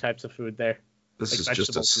other types of food there. This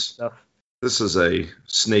is a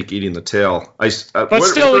snake eating the tail. But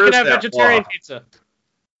still, we can have vegetarian pizza.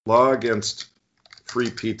 Law against free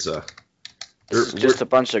pizza. It's just a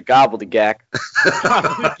bunch of gobbledygook.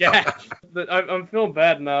 I'm feeling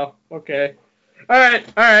bad now. Okay. All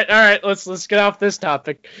right. Let's get off this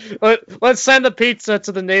topic. Let's send the pizza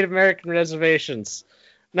to the Native American reservations.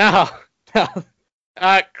 Now,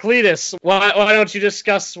 Cletus, why don't you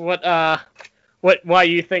discuss why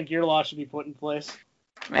you think your law should be put in place?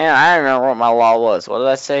 Man, I don't remember what my law was. What did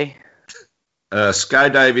I say?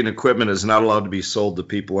 Skydiving equipment is not allowed to be sold to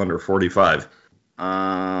people under 45.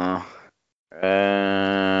 Can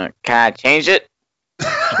I change it?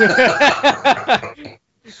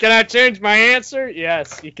 Can I change my answer?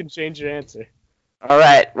 Yes, you can change your answer. All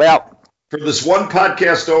right. Well, for this one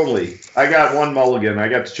podcast only, I got one mulligan. I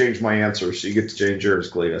got to change my answer, so you get to change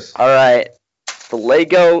yours, Cletus. All right. The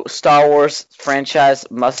Lego Star Wars franchise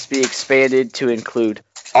must be expanded to include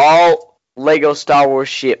all Lego Star Wars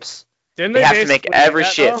ships. Didn't they have to make every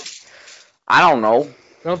ship? Though? I don't know.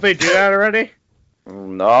 Don't they do that already?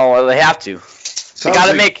 No, they have to. They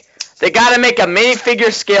gotta make a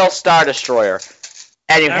minifigure scale Star Destroyer,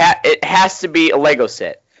 and it has to be a Lego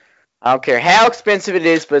set. I don't care how expensive it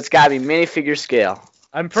is, but it's gotta be minifigure scale.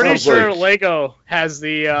 I'm pretty sure Lego has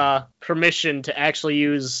the permission to actually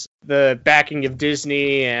use the backing of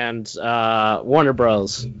Disney and Warner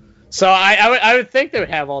Bros. So I would think they would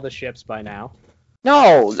have all the ships by now.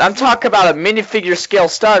 No, I'm talking about a minifigure scale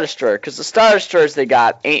Star Destroyer, because the Star Destroyers they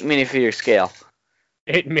got ain't minifigure scale.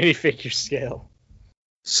 Ain't minifigure scale.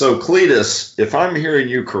 So, Cletus, if I'm hearing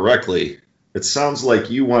you correctly, it sounds like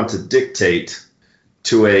you want to dictate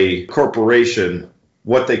to a corporation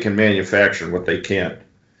what they can manufacture and what they can't.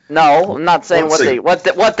 No, I'm not saying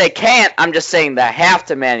what they can't. I'm just saying they have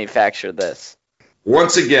to manufacture this.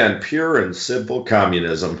 Once again, pure and simple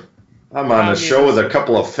communism. I'm on a show with a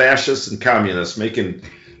couple of fascists and communists making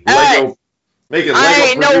Lego. I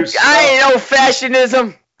ain't no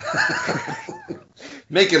fashionism.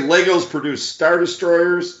 Making Legos produce Star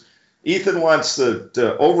Destroyers. Ethan wants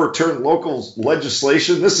to overturn local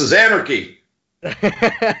legislation. This is anarchy.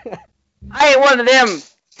 I ain't one of them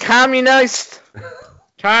communists.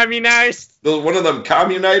 One of them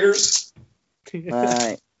communiters.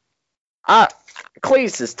 Alright.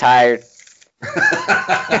 Cleese is tired.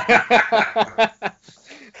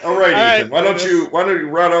 All right, Ethan. Why don't you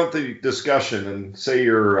run out the discussion and say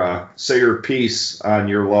your piece on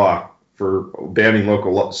your law for banning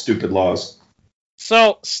local stupid laws.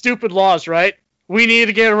 So, stupid laws, right? We need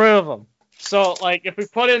to get rid of them. So, if we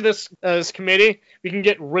put in this committee, we can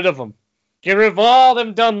get rid of them. Get rid of all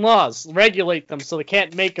them dumb laws. Regulate them so they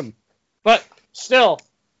can't make them. But still,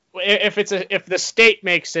 if the state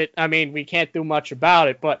makes it, I mean, we can't do much about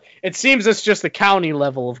it. But it seems it's just the county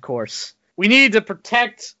level, of course. We need to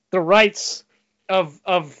protect the rights of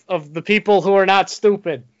the people who are not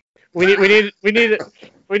stupid. We need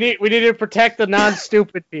to protect the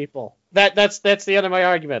non-stupid people. That's the end of my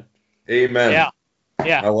argument. Amen.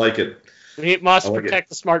 Yeah. I like it. We must protect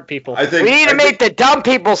the smart people. We need to make the dumb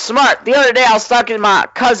people smart. The other day I was talking to my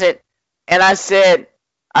cousin, and I said,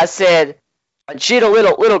 she had a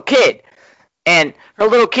little kid, and her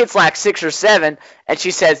little kid's like 6 or 7, and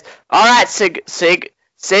she says, "All right,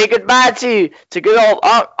 say goodbye to good old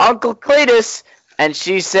Uncle Cletus," and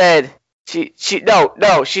she said, she said,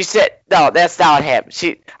 no, that's not what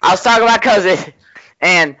happened. I was talking to my cousin,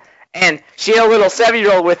 and she had a little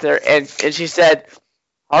 7-year-old with her, and she said,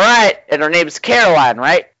 "All right," and her name's Caroline,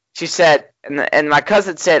 right? She said, and my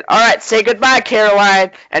cousin said, "All right, say goodbye,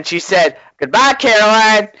 Caroline," and she said, "Goodbye,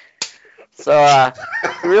 Caroline." So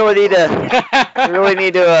we really need to.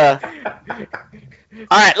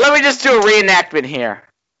 All right, let me just do a reenactment here.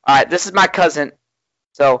 All right, this is my cousin.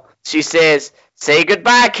 So she says, say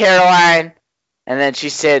goodbye, Caroline. And then she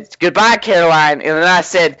said, goodbye, Caroline. And then I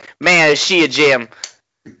said, man, is she a gem?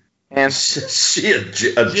 And Is she a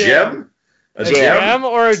gem? A gem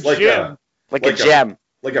or a gem? Like a gem.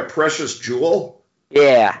 Like a precious jewel?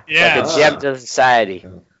 Yeah. Like a gem to society.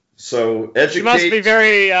 So educate. She must be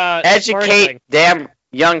very educate sparkling. damn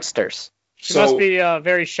youngsters. She must be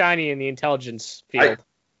very shiny in the intelligence field.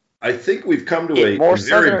 I think we've come to a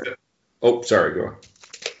very. Oh, sorry. Go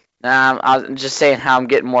on. I'm just saying how I'm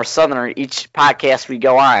getting more Southern each podcast we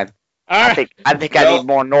go on. I think I need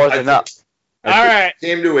more Northern up. All right.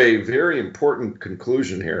 Came to a very important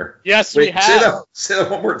conclusion here. Yes, we have. Say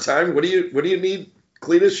that one more time. What do you need,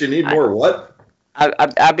 Cletus? You need more what?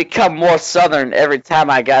 I become more Southern every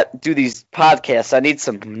time I do these podcasts. I need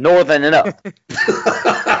some Northern up.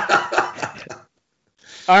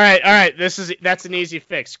 All right. That's an easy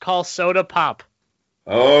fix. Call soda pop.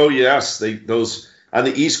 Oh yes, those on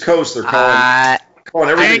the East Coast they're calling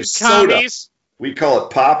everything soda. Commies. We call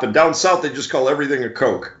it pop, and down south they just call everything a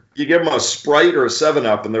Coke. You give them a Sprite or a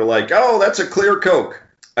 7-Up, and they're like, "Oh, that's a clear Coke."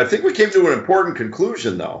 I think we came to an important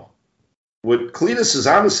conclusion, though. Cletus is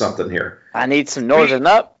onto something here. I need some Northern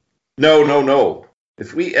up. No.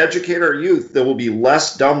 If we educate our youth, there will be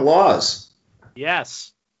less dumb laws.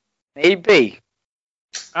 Yes. Maybe.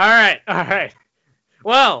 All right.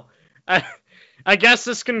 Well, I guess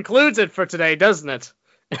this concludes it for today, doesn't it?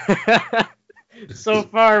 So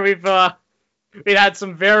far, we've had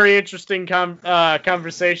some very interesting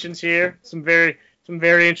conversations here, some very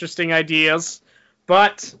interesting ideas,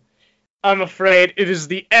 but I'm afraid it is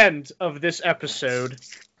the end of this episode.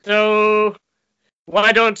 So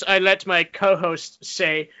why don't I let my co-host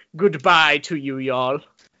say goodbye to you, y'all?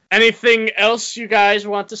 Anything else you guys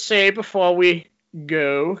want to say before we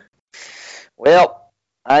go? Well,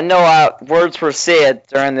 I know words were said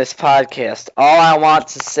during this podcast. All I want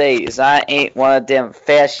to say is I ain't one of them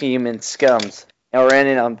fascist human scums or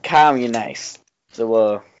any of them communists.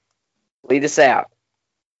 So, lead us out.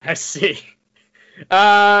 I see.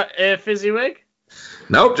 Fizzywig?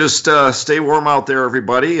 Nope, just stay warm out there,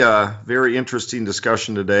 everybody. Very interesting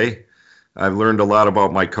discussion today. I've learned a lot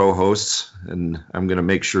about my co-hosts, and I'm going to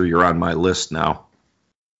make sure you're on my list now.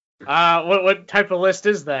 What type of list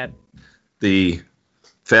is that? The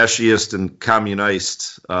fascist and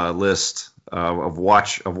communist list of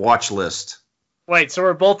watch list. Wait, so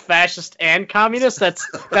we're both fascist and communist?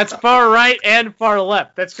 That's far right and far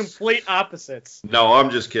left. That's complete opposites. No,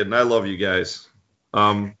 I'm just kidding. I love you guys.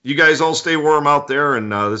 You guys all stay warm out there, and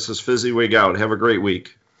this is Fizzywig out. Have a great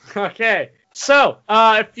week. Okay. So,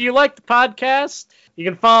 if you like the podcast, you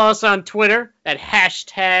can follow us on Twitter at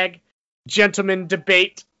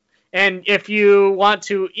 #GentlemanDebate. And if you want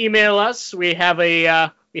to email us, we have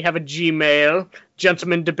a Gmail,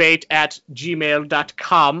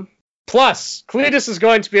 gentlemandebate@gmail.com. Plus, Cletus is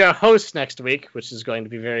going to be our host next week, which is going to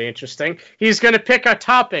be very interesting. He's going to pick our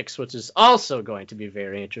topics, which is also going to be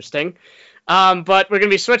very interesting. But we're going to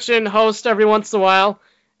be switching hosts every once in a while.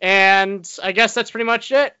 And I guess that's pretty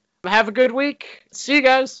much it. Have a good week. See you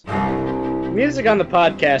guys. Music on the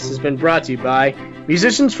podcast has been brought to you by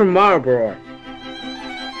musicians from Marlborough.